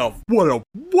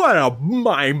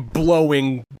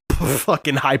mind-blowing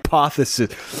fucking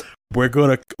hypothesis. We're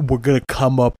gonna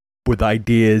come up with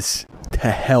ideas to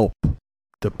help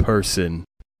the person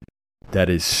that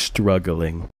is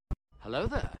struggling. Hello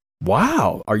there.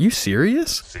 Wow, are you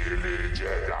serious? Silly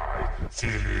Jedi,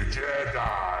 silly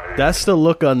Jedi. That's the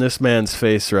look on this man's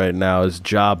face right now, is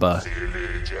Jabba.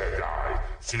 Silly Jedi,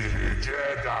 silly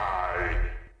Jedi.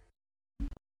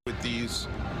 With these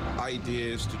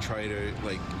ideas to try to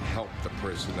like help the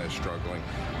person that's struggling,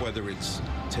 whether it's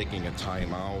taking a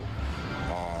time out,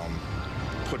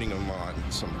 putting them on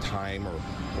some time or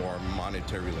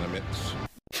monetary limits.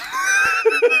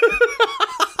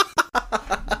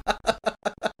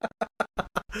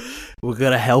 We're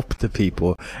going to help the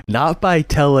people, not by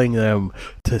telling them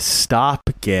to stop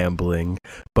gambling,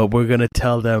 but we're going to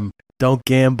tell them don't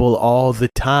gamble all the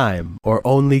time or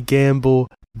only gamble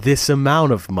this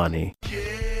amount of money.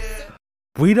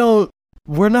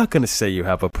 We're not going to say you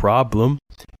have a problem.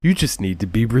 You just need to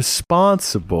be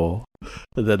responsible.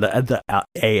 The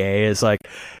AA is like,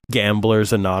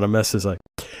 Gamblers Anonymous is like,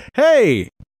 hey,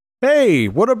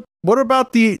 what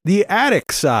about the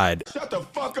addict side? Shut the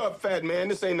fuck up, fat man.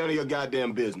 This ain't none of your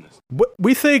goddamn business.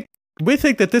 We think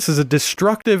that this is a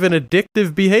destructive and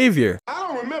addictive behavior. I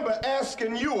don't remember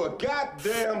asking you a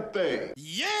goddamn thing.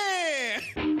 Yeah!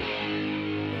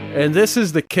 And this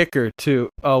is the kicker too.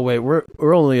 Oh wait, we're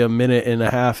only a minute and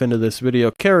a half into this video.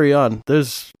 Carry on.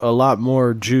 There's a lot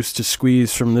more juice to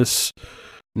squeeze from this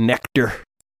nectar.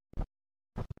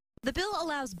 The bill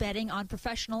allows betting on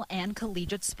professional and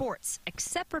collegiate sports,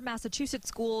 except for Massachusetts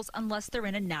schools unless they're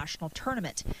in a national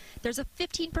tournament. There's a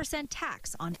 15%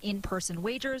 tax on in-person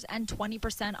wagers and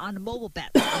 20% on mobile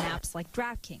bets on apps like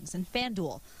DraftKings and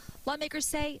FanDuel. Lawmakers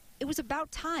say it was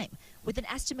about time, with an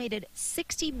estimated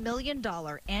 $60 million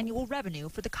annual revenue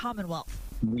for the Commonwealth.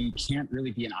 We can't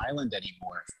really be an island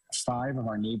anymore. 5 of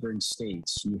our neighboring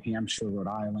states, New Hampshire, Rhode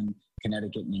Island,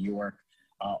 Connecticut, New York,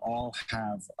 all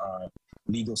have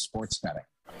legal sports betting.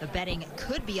 The betting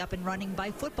could be up and running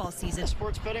by football season.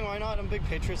 Sports betting, why not? I'm a big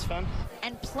Patriots fan.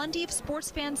 And plenty of sports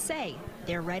fans say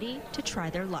they're ready to try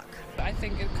their luck. I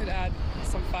think it could add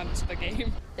some fun to the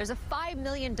game. There's a $5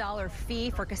 million fee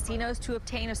for casinos to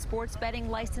obtain a sports betting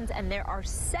license, and there are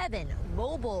 7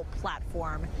 mobile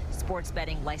platform sports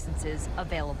betting licenses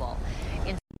available.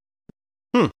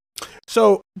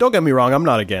 So don't get me wrong, I'm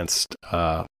not against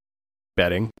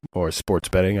betting or sports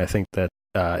betting. I think that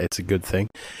it's a good thing.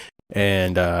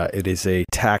 And it is a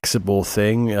taxable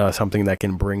thing, something that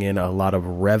can bring in a lot of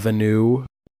revenue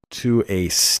to a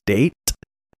state. I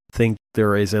think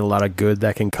there is a lot of good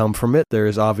that can come from it. There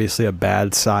is obviously a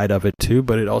bad side of it too,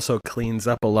 but it also cleans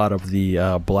up a lot of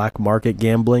the black market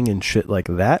gambling and shit like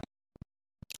that.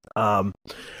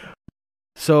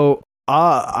 So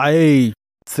I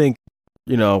think,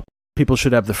 people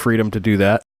should have the freedom to do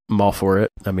that. I'm all for it.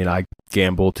 I mean, I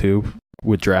gamble too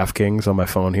with DraftKings on my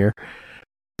phone here.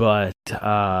 But,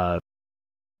 I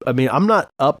mean, I'm not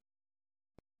I'm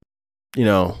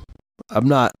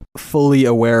not fully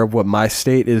aware of what my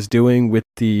state is doing with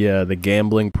the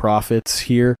gambling profits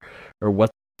here, or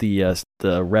what the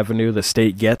revenue the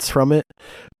state gets from it.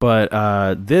 But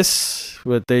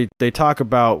what they talk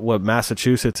about what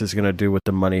Massachusetts is going to do with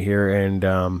the money here,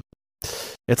 and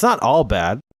it's not all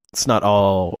bad. It's not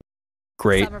all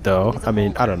great, though. I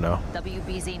mean, I don't know.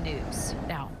 WBZ News.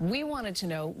 Now, we wanted to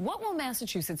know, what will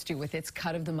Massachusetts do with its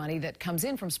cut of the money that comes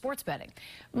in from sports betting?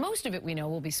 Most of it, we know,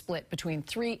 will be split between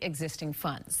 3 existing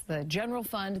funds: the General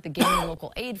Fund, the Gaming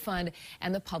Local Aid Fund,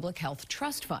 and the Public Health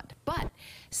Trust Fund. But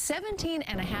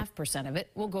 17.5% of it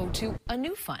will go to a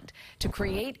new fund to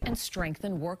create and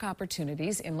strengthen work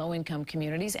opportunities in low-income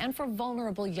communities and for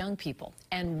vulnerable young people.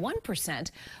 And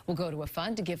 1% will go to a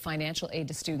fund to give financial aid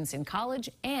to students in college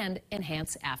and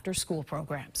enhance after-school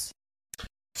programs.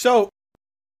 So,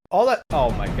 all that...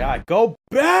 Oh, my God. Go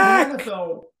back!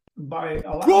 Go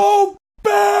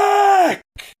back!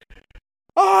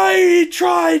 I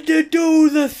tried to do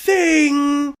the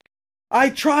thing! I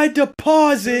tried to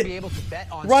pause it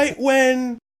right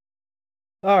when...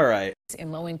 All right.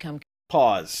 In low-income...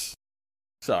 Pause.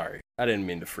 Sorry. I didn't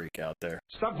mean to freak out there.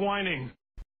 Stop whining.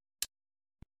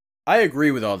 I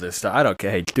agree with all this stuff. I don't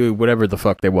care. Hey, do whatever the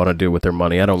fuck they want to do with their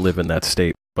money. I don't live in that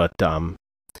state. But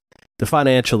the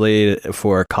financial aid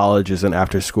for colleges and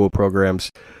after-school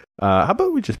programs, how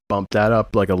about we just bump that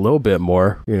up like a little bit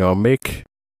more? Make,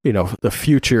 the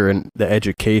future and the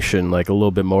education like a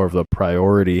little bit more of the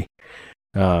priority.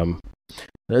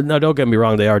 No, don't get me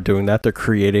wrong. They are doing that. They're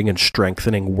creating and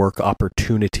strengthening work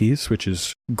opportunities, which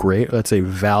is great. That's a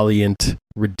valiant,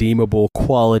 redeemable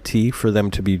quality for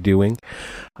them to be doing.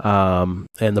 And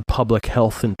the public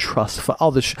health and trust,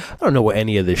 all this. I don't know what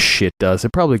any of this shit does.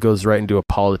 It probably goes right into a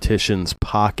politician's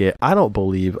pocket. I don't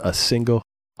believe a single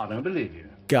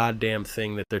goddamn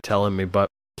thing that they're telling me. But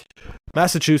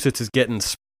Massachusetts is getting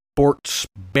sports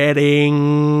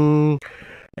betting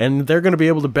And they're going to be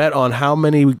able to bet on how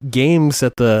many games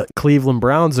that the Cleveland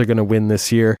Browns are going to win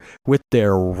this year with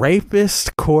their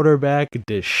rapist quarterback,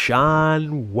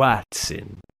 Deshaun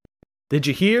Watson. Did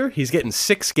you hear? He's getting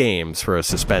 6 games for a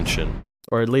suspension.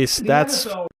 Or at least that's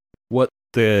what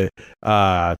the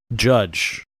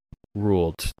judge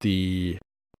ruled. The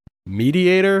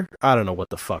mediator? I don't know what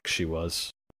the fuck she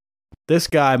was. This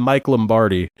guy, Mike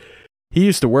Lombardi, he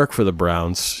used to work for the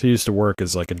Browns. He used to work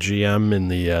as like a GM in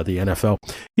the NFL.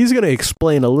 He's going to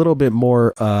explain a little bit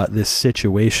more this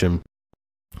situation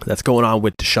that's going on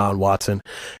with Deshaun Watson.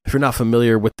 If you're not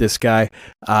familiar with this guy,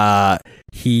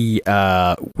 he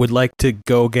would like to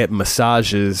go get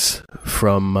massages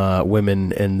from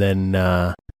women, and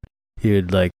then he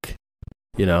would like,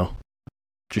 you know,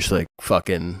 just like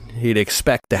fucking, he'd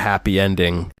expect a happy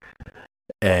ending.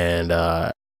 And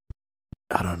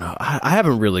I don't know. I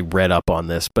haven't really read up on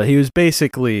this, but he was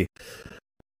basically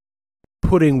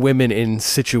putting women in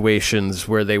situations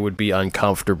where they would be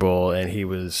uncomfortable, and he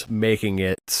was making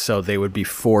it so they would be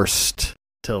forced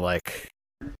to, like,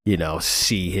 you know,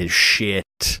 see his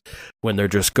shit when they're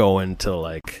just going to,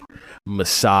 like,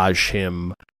 massage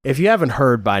him. If you haven't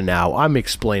heard by now, I'm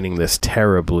explaining this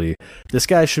terribly. This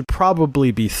guy should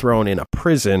probably be thrown in a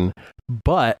prison,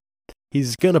 but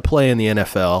he's going to play in the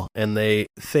NFL, and they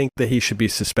think that he should be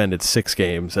suspended 6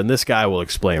 games, and this guy will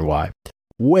explain why.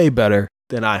 Way better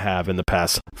than I have in the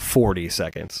past 40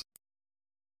 seconds.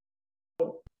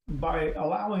 By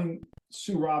allowing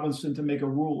Sue Robinson to make a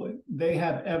ruling, they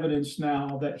have evidence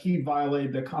now that he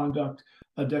violated the conduct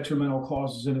detrimental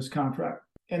clauses in his contract.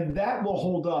 And that will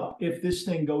hold up if this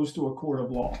thing goes to a court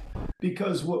of law.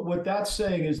 Because what that's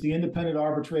saying is the independent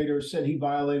arbitrator said he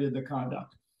violated the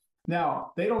conduct.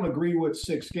 Now, they don't agree with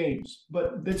 6 games,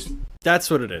 but that's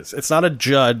what it is. It's not a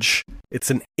judge. It's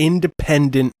an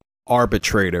independent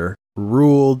arbitrator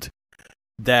ruled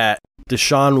that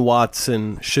Deshaun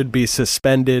Watson should be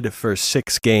suspended for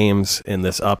 6 games in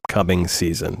this upcoming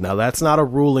season. Now, that's not a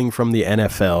ruling from the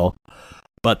NFL,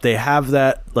 but they have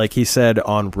that, like he said,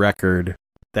 on record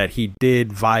that he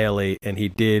did violate and he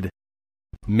did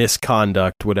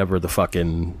misconduct, whatever the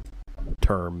fucking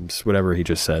terms, whatever he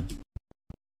just said.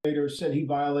 Said he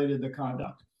violated the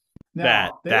conduct.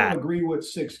 Now, they don't agree with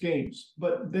 6 games,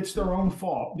 but it's their own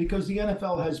fault because the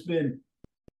NFL has been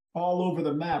all over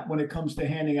the map when it comes to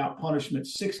handing out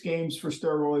punishments. 6 games for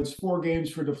steroids, 4 games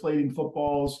for deflating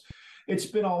footballs. It's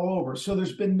been all over. So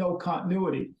there's been no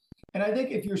continuity. And I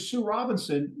think if you're Sue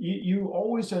Robinson, you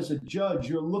always, as a judge,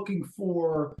 you're looking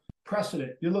for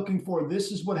precedent. You're looking for,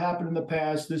 this is what happened in the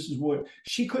past. This is what,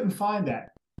 she couldn't find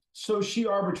that. So she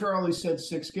arbitrarily said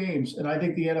 6 games. And I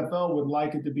think the NFL would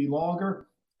like it to be longer.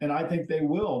 And I think they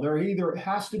will. There either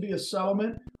has to be a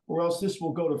settlement or else this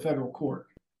will go to federal court.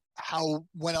 How,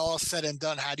 when all is said and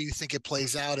done, how do you think it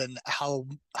plays out, and how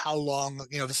long,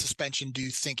 you know, the suspension do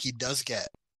you think he does get?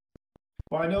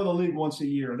 Well, I know the league once a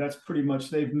year. That's pretty much,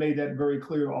 they've made that very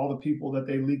clear to all the people that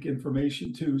they leak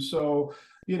information to. So,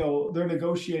 you know, they're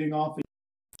negotiating off.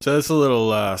 So that's a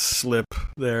little slip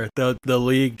there. The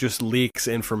league just leaks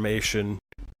information.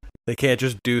 They can't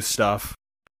just do stuff.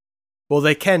 Well,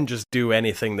 they can just do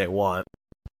anything they want.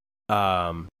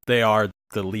 They are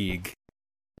the league.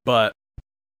 But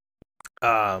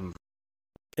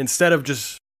instead of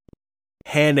just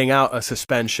handing out a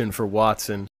suspension for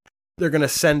Watson, they're going to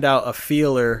send out a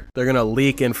feeler. They're going to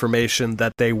leak information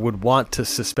that they would want to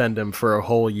suspend him for a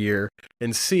whole year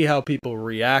and see how people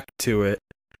react to it,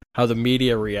 how the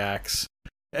media reacts.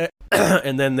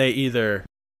 And then they either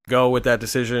go with that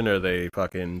decision or they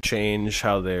fucking change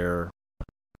how they're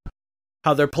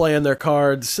playing their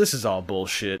cards. This is all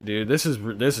bullshit, dude. This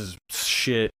is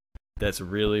shit that's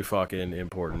really fucking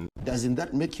important. Doesn't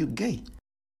that make you gay?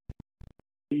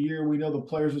 Year, we know the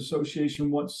Players Association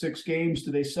wants 6 games.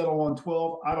 Do they settle on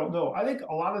 12? I don't know. I think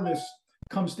a lot of this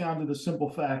comes down to the simple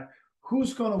fact: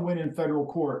 who's going to win in federal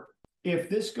court? If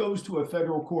this goes to a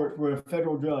federal court for a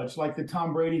federal judge, like the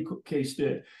Tom Brady case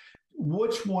did,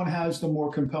 which one has the more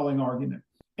compelling argument?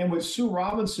 And with Sue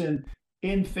Robinson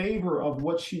in favor of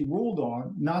what she ruled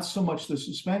on, not so much the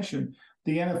suspension,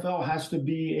 the NFL has to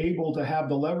be able to have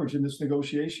the leverage in this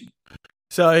negotiation.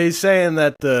 So he's saying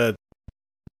that the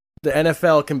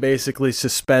NFL can basically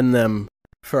suspend them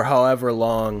for however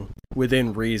long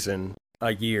within reason,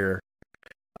 a year.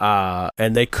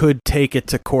 And they could take it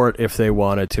to court if they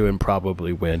wanted to and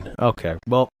probably win. Okay,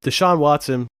 well, Deshaun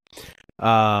Watson,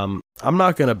 I'm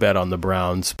not going to bet on the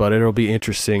Browns, but it'll be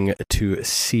interesting to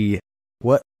see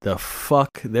what the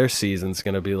fuck their season's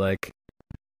going to be like.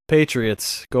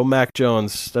 Patriots, go Mac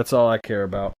Jones. That's all I care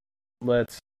about.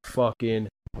 Let's fucking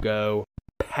go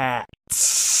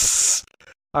Pats.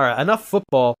 All right, enough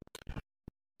football.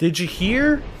 Did you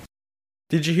hear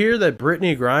that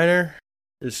Brittany Griner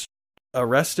is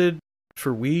arrested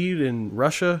for weed in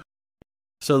Russia?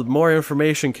 So more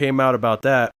information came out about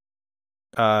that.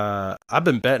 I've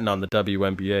been betting on the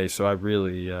WNBA, so I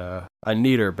really I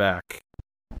need her back.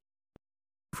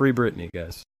 Free Brittany,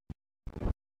 guys.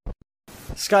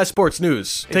 Sky Sports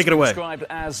News, take it away. Described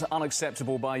as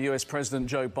unacceptable by US President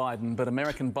Joe Biden, but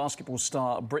American basketball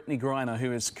star Brittany Griner,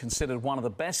 who is considered one of the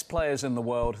best players in the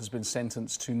world, has been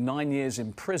sentenced to 9 years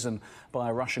in prison by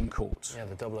a Russian court. Yeah,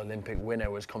 the double Olympic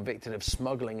winner was convicted of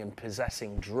smuggling and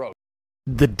possessing drugs.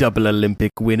 The double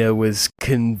Olympic winner was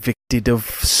convicted of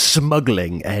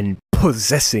smuggling and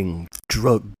possessing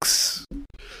drugs.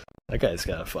 That guy's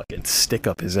got a fucking stick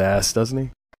up his ass, doesn't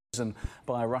he?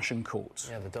 By a Russian court.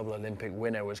 Yeah, the double Olympic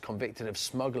winner was convicted of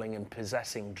smuggling and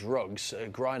possessing drugs.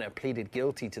 Griner pleaded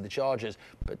guilty to the charges,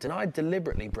 but denied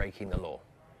deliberately breaking the law.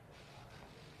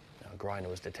 Now, Griner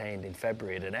was detained in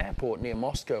February at an airport near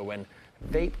Moscow when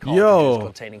vape cartridges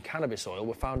containing cannabis oil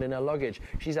were found in her luggage.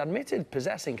 She's admitted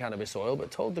possessing cannabis oil,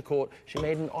 but told the court she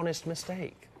made an honest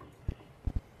mistake.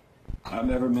 I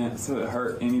never meant to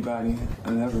hurt anybody. I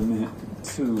never meant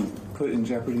to put in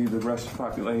jeopardy the Russian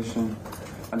population.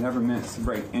 I never meant to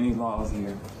break any laws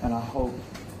here, and I hope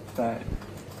that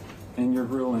in your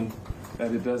ruling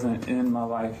that it doesn't end my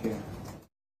life here.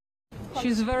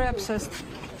 She's very upset,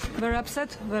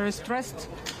 very stressed,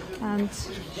 and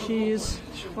she is,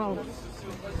 well,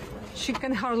 she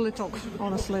can hardly talk,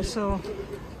 honestly, so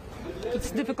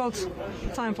it's a difficult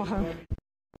time for her.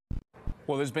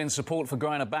 Well, there's been support for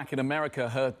Griner back in America.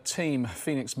 Her team,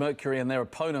 Phoenix Mercury, and their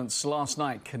opponents last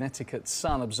night, Connecticut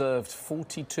Sun, observed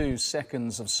 42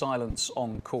 seconds of silence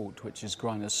on court, which is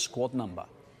Griner's squad number.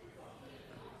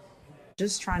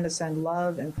 Just trying to send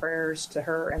love and prayers to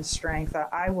her and strength.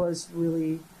 I was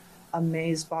really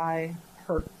amazed by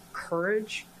her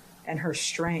courage and her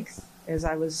strength as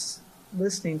I was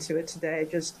listening to it today.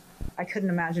 I couldn't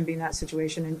imagine being in that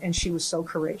situation, and she was so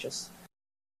courageous.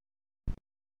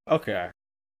 Okay.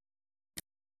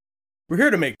 We're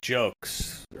here to make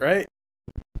jokes, right?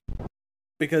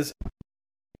 Because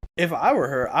if I were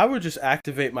her, I would just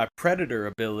activate my predator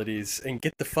abilities and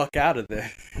get the fuck out of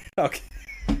there. Okay.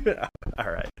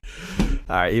 All right.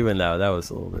 Even though that was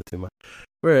a little bit too much.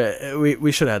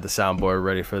 We should have had the soundboard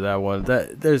ready for that one.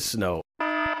 There's no.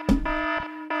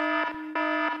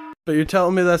 But you're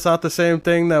telling me that's not the same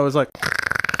thing that was like.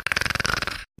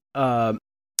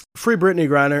 Free Brittany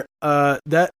Griner.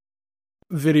 That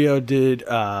video did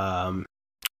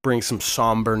bring some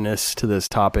somberness to this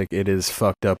topic. It is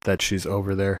fucked up that she's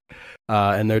over there,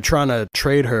 and they're trying to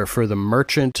trade her for the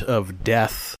Merchant of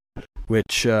Death,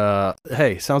 which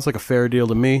hey, sounds like a fair deal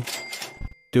to me.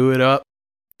 Do it up,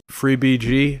 free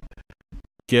BG,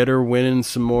 get her winning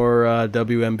some more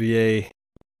WNBA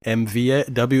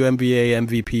MVPs.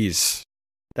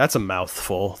 That's a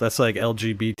mouthful. That's like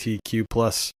LGBTQ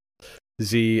plus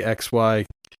ZXY.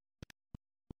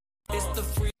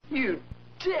 You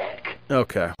dick.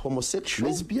 Okay. Homosexual.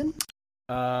 Lesbian.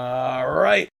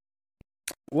 Right.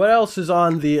 What else is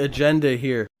on the agenda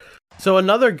here? So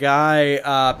another guy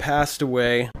passed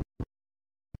away.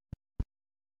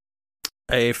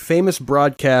 A famous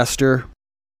broadcaster.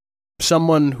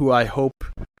 Someone who I hope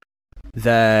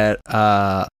that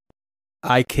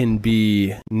I can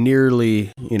be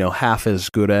nearly, half as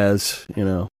good as,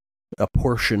 a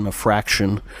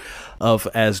fraction of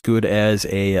as good as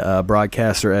a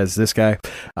broadcaster as this guy.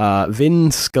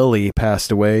 Vin Scully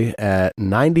passed away at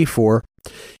 94.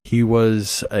 He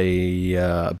was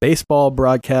a baseball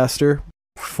broadcaster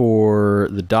for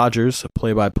the Dodgers, a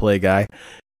play-by-play guy.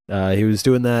 He was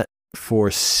doing that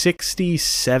for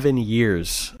 67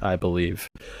 years, I believe.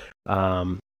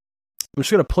 I'm just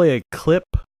going to play a clip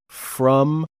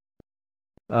from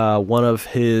one of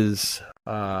his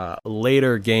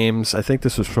later games. I think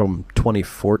this was from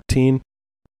 2014.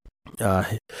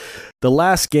 The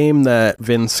last game that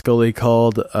Vin Scully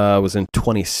called was in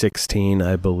 2016,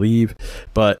 I believe.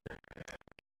 But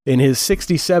in his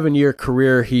 67-year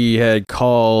career, he had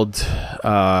called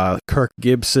Kirk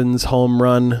Gibson's home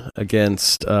run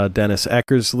against Dennis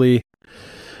Eckersley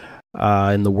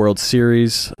in the World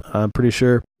Series, I'm pretty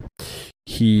sure.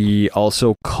 He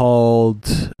also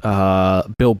called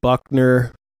Bill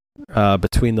Buckner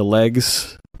between the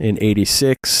legs in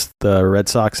 '86, the Red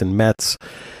Sox and Mets.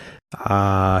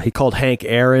 He called Hank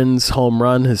Aaron's home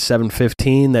run, his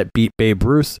 715 that beat Babe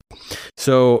Ruth.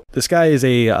 So this guy is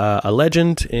a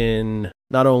legend in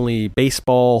not only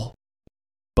baseball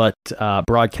but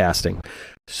broadcasting.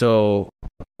 So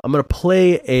I'm going to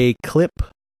play a clip.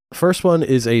 The first one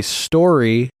is a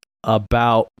story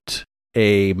about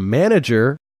a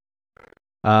manager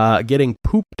getting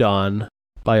pooped on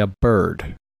by a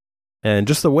bird. And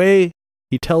just the way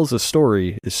he tells a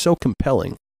story is so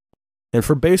compelling. And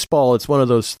for baseball, it's one of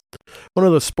those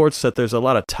sports that there's a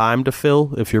lot of time to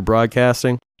fill if you're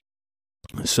broadcasting.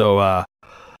 So,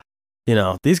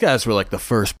 these guys were like the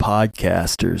first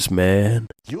podcasters, man.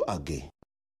 You are gay.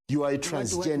 You are a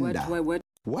transgender. What?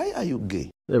 Why are you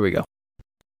gay? There we go.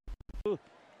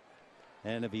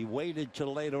 And if he waited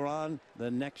till later on, the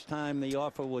next time the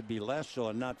offer would be less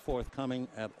or not forthcoming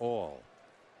at all.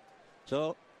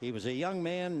 So he was a young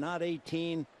man, not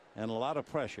 18, and a lot of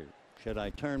pressure. Should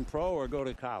I turn pro or go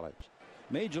to college?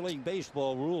 Major League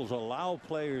Baseball rules allow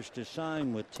players to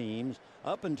sign with teams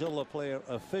up until the player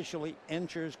officially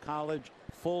enters college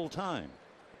full time.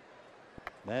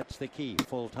 That's the key,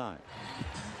 full time.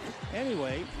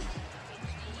 Anyway,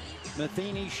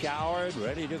 Matheny showered,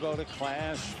 ready to go to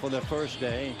class for the first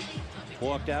day.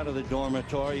 Walked out of the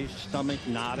dormitory, stomach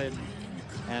knotted,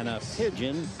 and a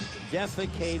pigeon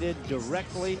defecated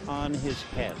directly on his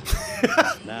head.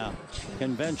 Now,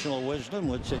 conventional wisdom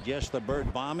would suggest the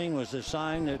bird bombing was a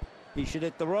sign that he should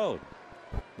hit the road.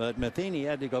 But Matheny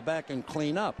had to go back and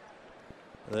clean up.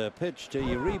 The pitch to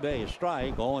Uribe, a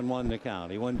strike, 0-1 the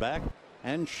count. He went back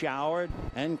and showered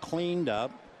and cleaned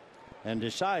up and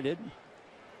decided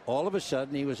all of a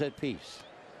sudden he was at peace.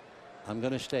 I'm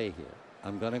going to stay here.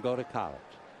 I'm going to go to college.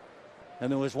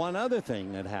 And there was one other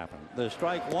thing that happened. The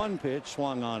strike one pitch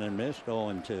swung on and missed,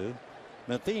 0-2.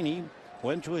 Matheny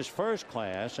went to his first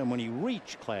class, and when he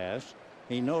reached class,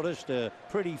 he noticed a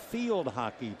pretty field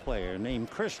hockey player named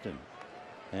Kristen.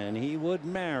 And he would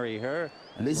marry her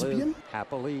and live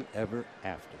happily ever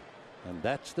after. And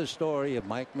that's the story of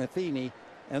Mike Matheny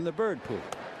and the bird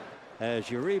poop. As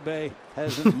Uribe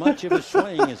hasn't much of a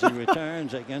swing as he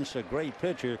returns against a great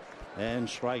pitcher and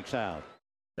strikes out.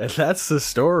 And that's the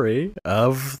story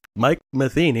of Mike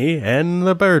Matheny and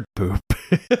the bird poop.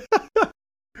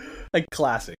 Like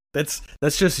classic. That's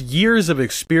just years of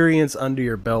experience under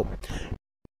your belt.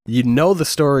 You know the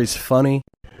story's funny,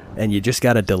 and you just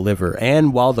got to deliver.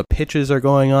 And while the pitches are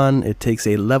going on, it takes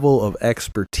a level of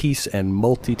expertise and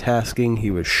multitasking.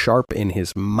 He was sharp in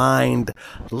his mind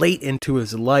late into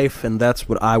his life, and that's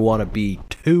what I want to be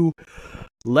too.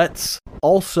 Let's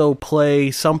also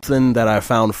play something that I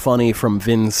found funny from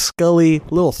Vin Scully. A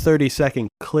little 30-second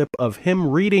clip of him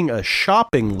reading a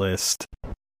shopping list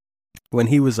when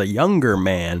he was a younger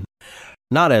man,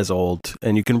 not as old.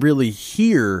 And you can really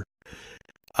hear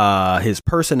his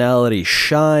personality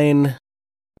shine.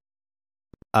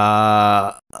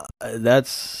 Yeah.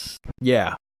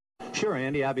 Sure,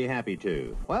 Andy, I'd be happy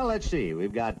to. Well, let's see.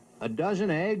 We've got a dozen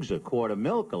eggs, a quart of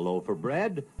milk, a loaf of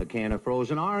bread, a can of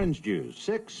frozen orange juice,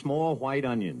 6 small white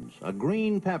onions, a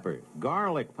green pepper,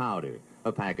 garlic powder,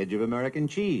 a package of American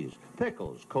cheese,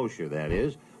 pickles, kosher that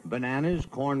is, bananas,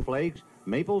 cornflakes,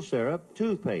 maple syrup,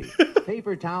 toothpaste,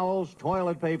 paper towels,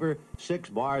 toilet paper, 6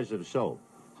 bars of soap,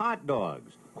 hot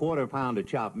dogs, quarter pound of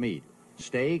chopped meat,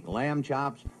 steak, lamb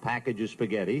chops, package of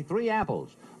spaghetti, 3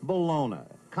 apples, bologna,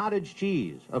 cottage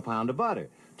cheese, a pound of butter,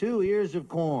 2 ears of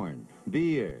corn,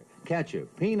 beer,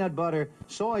 ketchup, peanut butter,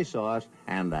 soy sauce,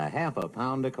 and a half a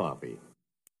pound of coffee.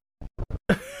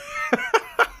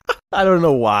 I don't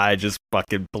know why I just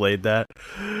fucking played that.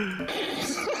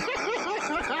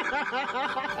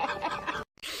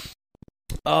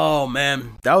 Oh,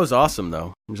 man. That was awesome,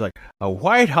 though. He's like, a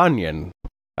white onion,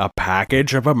 a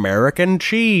package of American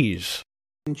cheese.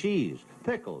 Cheese,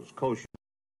 pickles, kosher,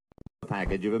 a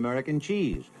package of American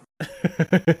cheese.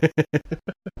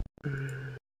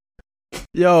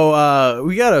 Yo,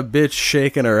 we got a bitch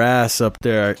shaking her ass up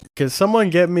there. Can someone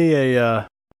get me a,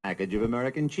 package of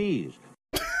American cheese.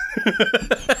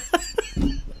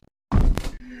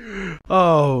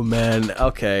 Oh, man.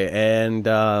 Okay,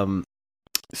 and,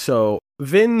 so,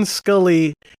 Vin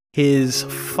Scully, his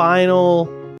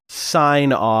final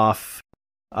sign-off.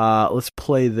 Let's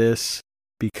play this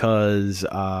because,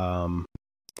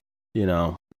 you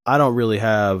know, I don't really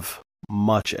have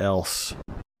much else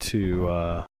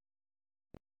to,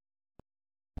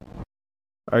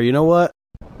 or you know what?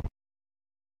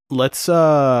 Let's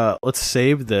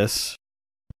save this.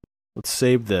 Let's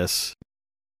save this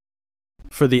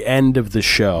for the end of the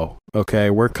show. Okay,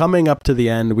 we're coming up to the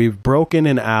end. We've broken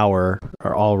an hour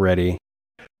already.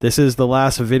 This is the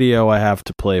last video I have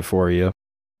to play for you.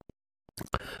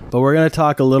 But we're going to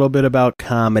talk a little bit about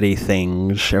comedy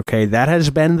things. Okay, that has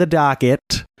been the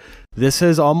docket. This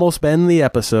has almost been the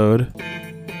episode.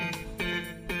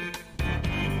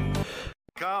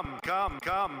 Come.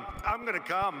 I'm gonna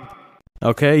come.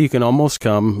 Okay, you can almost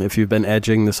come if you've been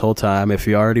edging this whole time. If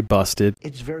you already busted.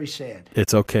 It's very sad.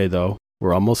 It's okay, though.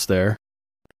 We're almost there.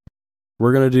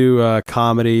 We're going to do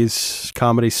comedies,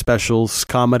 comedy specials,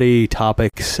 comedy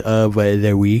topics of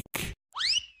the week.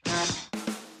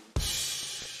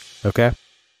 Okay.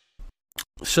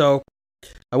 So,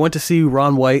 I went to see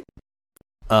Ron White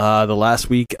the last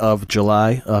week of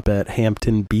July up at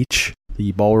Hampton Beach,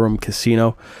 the Ballroom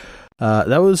Casino.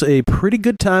 That was a pretty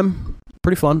good time.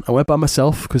 Pretty fun. I went by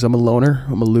myself because I'm a loner.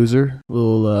 I'm a loser.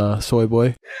 Little soy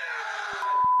boy.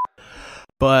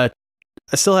 But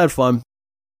I still had fun.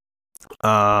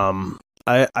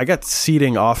 I got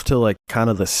seating off to like kind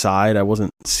of the side. I wasn't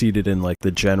seated in like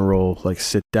the general like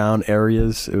sit down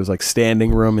areas. It was like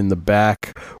standing room in the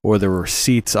back, or there were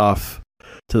seats off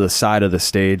to the side of the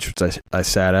stage, which I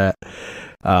sat at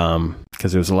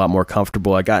because it was a lot more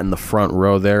comfortable. I got in the front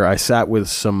row there. I sat with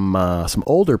some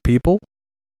older people,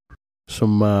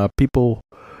 some people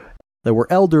that were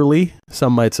elderly,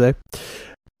 some might say.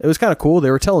 It was kind of cool. They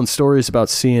were telling stories about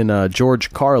seeing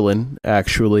George Carlin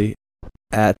actually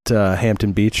at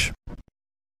Hampton Beach.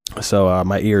 So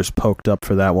my ears poked up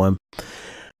for that one.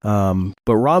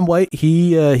 But Ron White,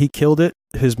 he killed it.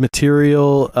 His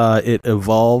material, it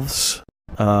evolves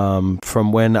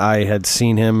from when I had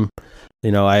seen him.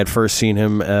 You know, I had first seen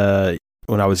him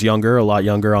when I was younger, a lot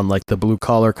younger, on like the Blue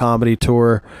Collar Comedy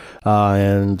Tour,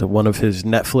 and one of his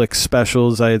Netflix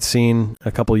specials I had seen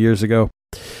a couple years ago.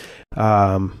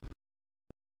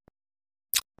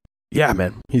 Yeah,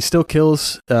 man, he still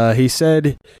kills. He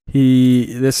said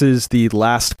this is the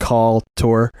last call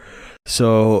tour.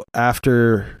 So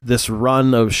after this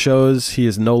run of shows, he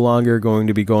is no longer going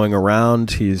to be going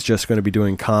around. He's just going to be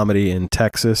doing comedy in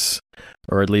Texas,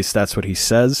 or at least that's what he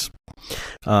says.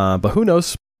 But who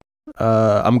knows?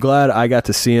 I'm glad I got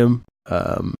to see him.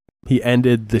 He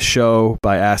ended the show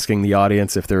by asking the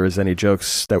audience if there was any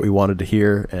jokes that we wanted to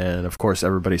hear. And of course,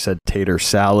 everybody said tater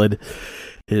salad,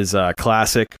 his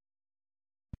classic.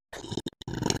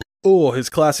 Oh, his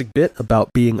classic bit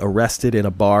about being arrested in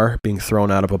a bar, being thrown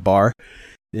out of a bar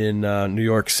in New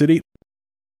York City.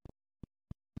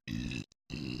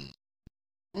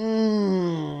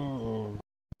 So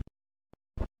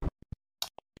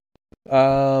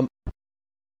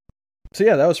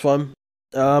yeah, that was fun.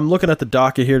 I'm looking at the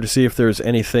docket here to see if there's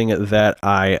anything that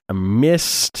I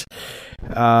missed.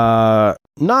 Not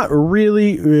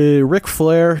really. Ric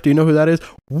Flair, do you know who that is?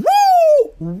 Woo!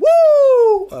 Woo!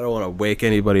 I don't want to wake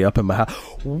anybody up in my house.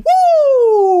 Woo!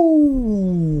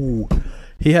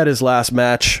 He had his last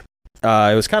match.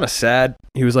 It was kind of sad.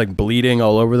 He was like bleeding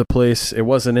all over the place. It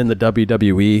wasn't in the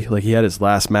WWE. Like, he had his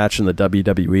last match in the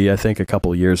WWE, I think, a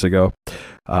couple years ago.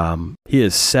 He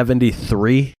is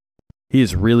 73. He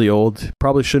is really old.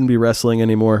 Probably shouldn't be wrestling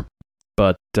anymore.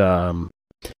 But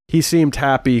he seemed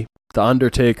happy. The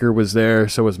Undertaker was there.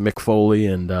 So was Mick Foley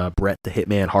and Bret the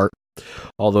Hitman Hart.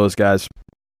 All those guys.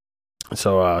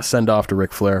 So send off to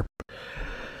Ric Flair.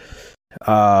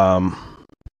 I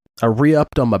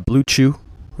re-upped on my Blue Chew.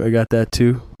 I got that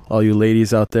too. All you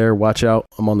ladies out there, watch out.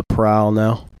 I'm on the prowl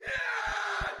now.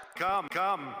 Come.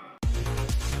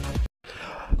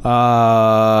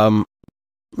 I'm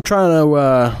trying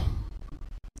to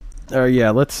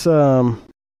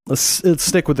let's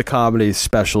stick with the comedy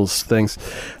specials things.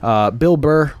 Bill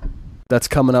Burr, that's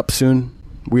coming up soon.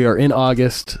 We are in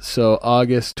August, so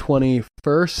August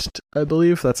 21st, I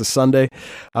believe. That's a Sunday.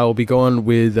 I will be going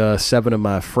with 7 of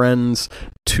my friends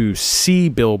to see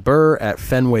Bill Burr at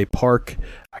Fenway Park.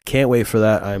 I can't wait for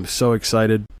that. I'm so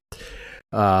excited.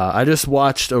 I just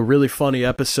watched a really funny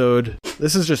episode.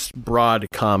 This is just broad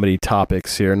comedy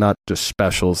topics here, not just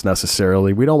specials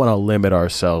necessarily. We don't want to limit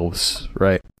ourselves,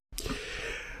 right?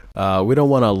 We don't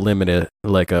want to limit it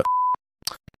like a...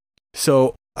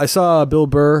 So I saw Bill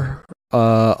Burr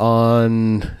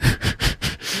on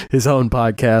his own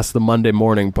podcast, the Monday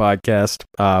Morning Podcast,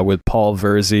 with Paul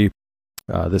Verzi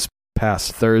this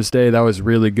past Thursday. That was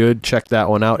really good. Check that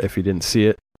one out if you didn't see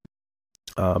it.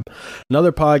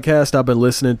 Another podcast I've been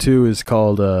listening to is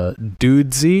called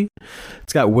Dudesy.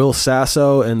 It's got Will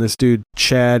Sasso and this dude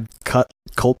Chad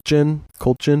Kultgen.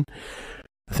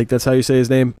 I think that's how you say his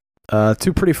name.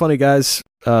 Two pretty funny guys.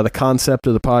 The concept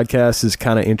of the podcast is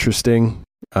kind of interesting.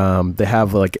 They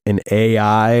have like an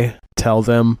AI tell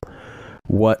them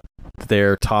what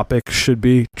their topic should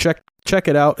be. Check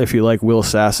it out if you like Will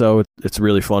Sasso. It's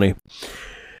really funny.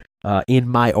 In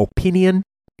my opinion,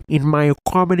 in my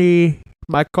comedy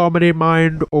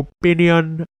mind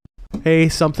opinion, hey,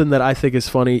 something that I think is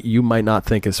funny, you might not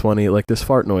think is funny, like this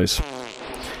fart noise.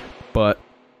 But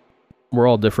we're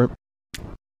all different.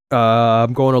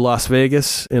 I'm going to Las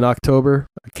Vegas in October.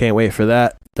 I can't wait for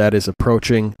that. That is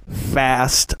approaching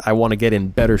fast. I want to get in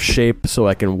better shape so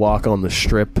I can walk on the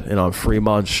Strip and on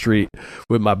Fremont Street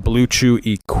with my Blue Chew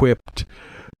equipped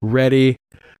ready.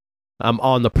 I'm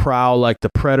on the prowl like the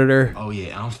Predator. Oh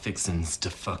yeah, I'm fixing to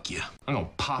fuck you. I'm gonna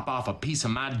pop off a piece of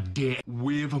my dick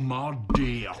with my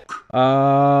dick.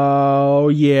 Oh,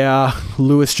 yeah.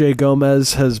 Luis J.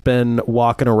 Gomez has been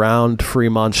walking around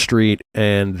Fremont Street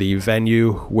and the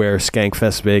venue where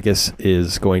Skankfest Vegas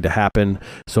is going to happen.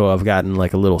 So I've gotten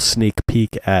like a little sneak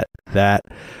peek at that.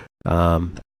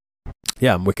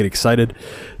 Yeah, I'm wicked excited.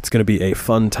 It's going to be a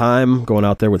fun time going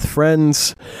out there with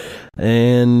friends.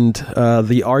 And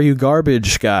the Are You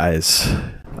Garbage guys,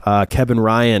 Kevin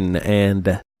Ryan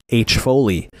and H.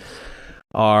 Foley,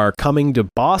 are coming to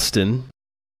Boston,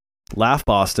 Laugh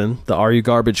Boston, the Are You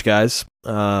Garbage guys.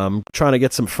 Trying to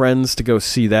get some friends to go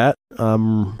see that.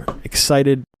 I'm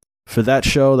excited for that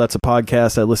show. That's a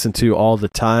podcast I listen to all the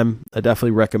time. I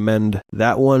definitely recommend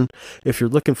that one. If you're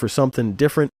looking for something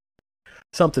different,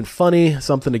 something funny,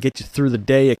 something to get you through the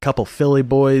day, a couple Philly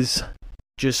boys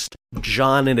just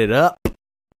johnning it up.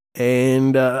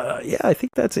 And yeah, I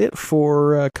think that's it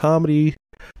for comedy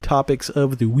topics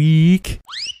of the week.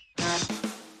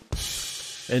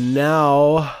 And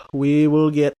now we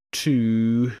will get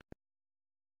to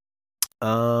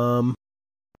what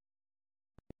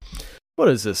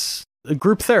is this?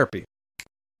 Group therapy.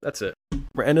 That's it.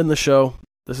 We're ending the show.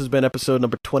 This has been episode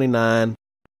number 29.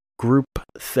 Group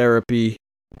therapy.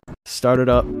 Started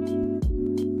up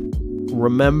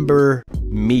Remember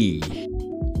Me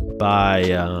by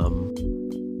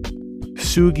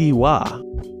Sugiwa.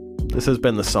 This has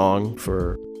been the song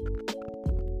for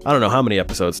I don't know how many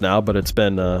episodes now, but it's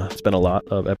been a lot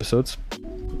of episodes.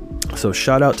 So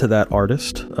shout out to that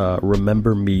artist.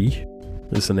 Remember Me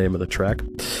is the name of the track.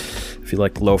 If you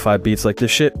like lo-fi beats like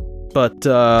this shit. But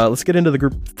let's get into the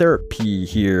group therapy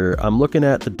here. I'm looking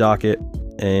at the docket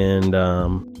and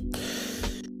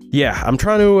yeah, I'm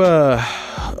trying to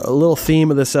a little theme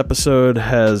of this episode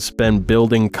has been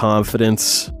building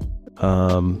confidence,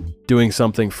 doing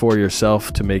something for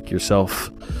yourself to make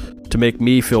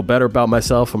me feel better about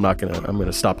myself. I'm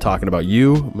gonna stop talking about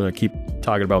you. I'm gonna keep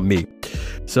talking about me.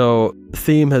 So the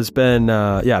theme has been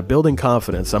building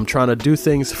confidence. I'm trying to do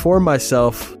things for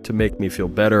myself to make me feel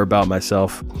better about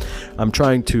myself. I'm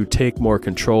trying to take more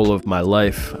control of my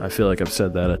life. I feel like I've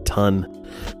said that a ton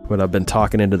when I've been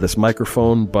talking into this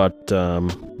microphone, but I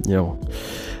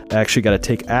actually got to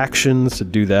take actions to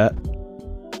do that.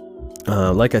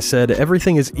 Like I said,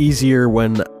 everything is easier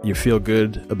when you feel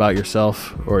good about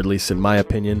yourself, or at least in my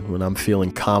opinion, when I'm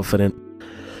feeling confident.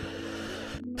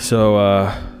 So,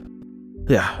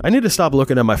 I need to stop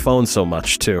looking at my phone so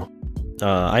much too.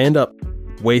 I end up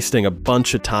wasting a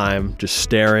bunch of time just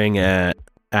staring at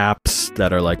apps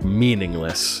that are like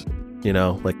meaningless,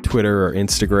 like Twitter or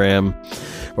Instagram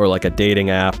or like a dating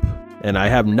app. And I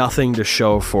have nothing to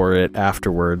show for it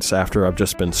afterwards after I've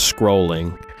just been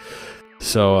scrolling.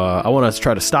 So I want to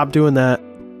try to stop doing that,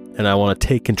 and I want to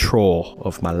take control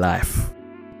of my life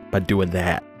by doing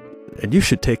that. And you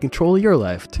should take control of your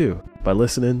life too by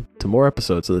listening to more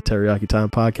episodes of the Teriyaki Time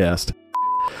podcast.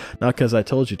 Not because I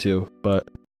told you to, but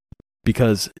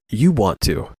because you want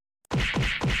to.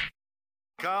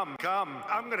 Come,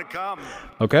 I'm gonna come.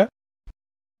 Okay.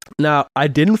 Now, I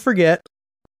didn't forget.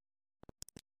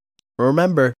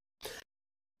 Remember,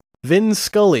 Vin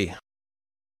Scully,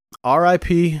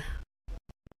 R.I.P.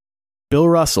 Bill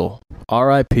Russell,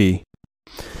 R.I.P.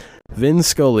 Vin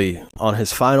Scully, on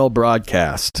his final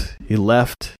broadcast, he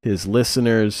left his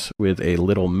listeners with a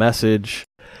little message,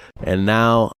 and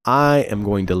now I am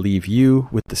going to leave you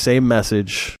with the same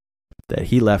message that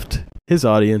he left his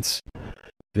audience.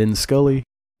 Vin Scully,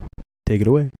 take it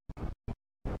away.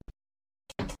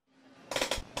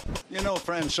 You know,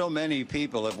 friends, so many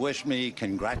people have wished me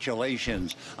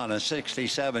congratulations on a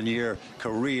 67-year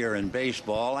career in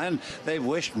baseball, and they've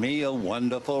wished me a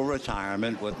wonderful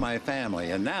retirement with my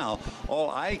family. And now all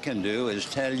I can do is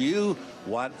tell you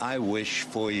what I wish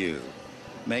for you.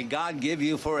 May God give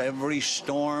you for every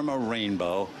storm a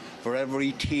rainbow, for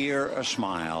every tear a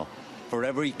smile, for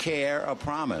every care a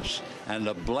promise, and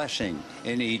a blessing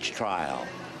in each trial.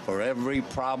 For every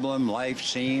problem life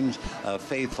seems a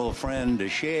faithful friend to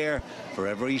share, for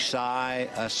every sigh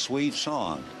a sweet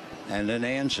song, and an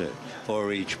answer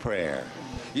for each prayer.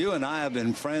 You and I have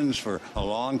been friends for a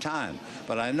long time,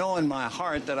 but I know in my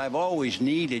heart that I've always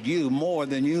needed you more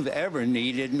than you've ever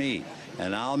needed me.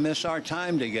 And I'll miss our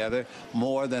time together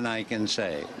more than I can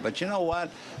say. But you know what?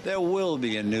 There will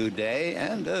be a new day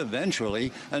and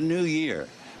eventually a new year.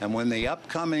 And when the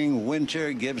upcoming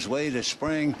winter gives way to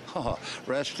spring,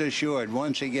 rest assured,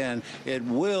 once again, it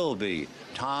will be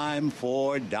time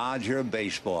for Dodger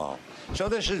baseball. So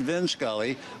this is Vin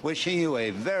Scully wishing you a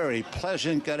very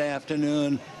pleasant good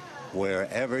afternoon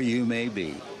wherever you may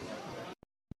be.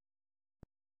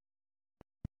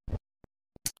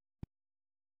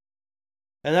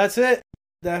 And that's it.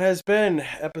 That has been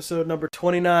episode number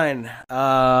 29.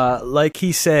 Like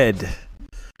he said,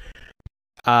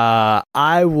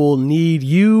 I will need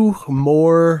you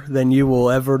more than you will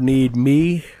ever need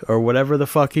me, or whatever the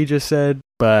fuck he just said.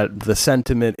 But the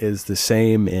sentiment is the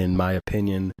same, in my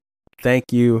opinion.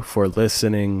 Thank you for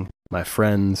listening, my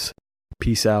friends.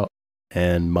 Peace out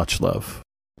and much love.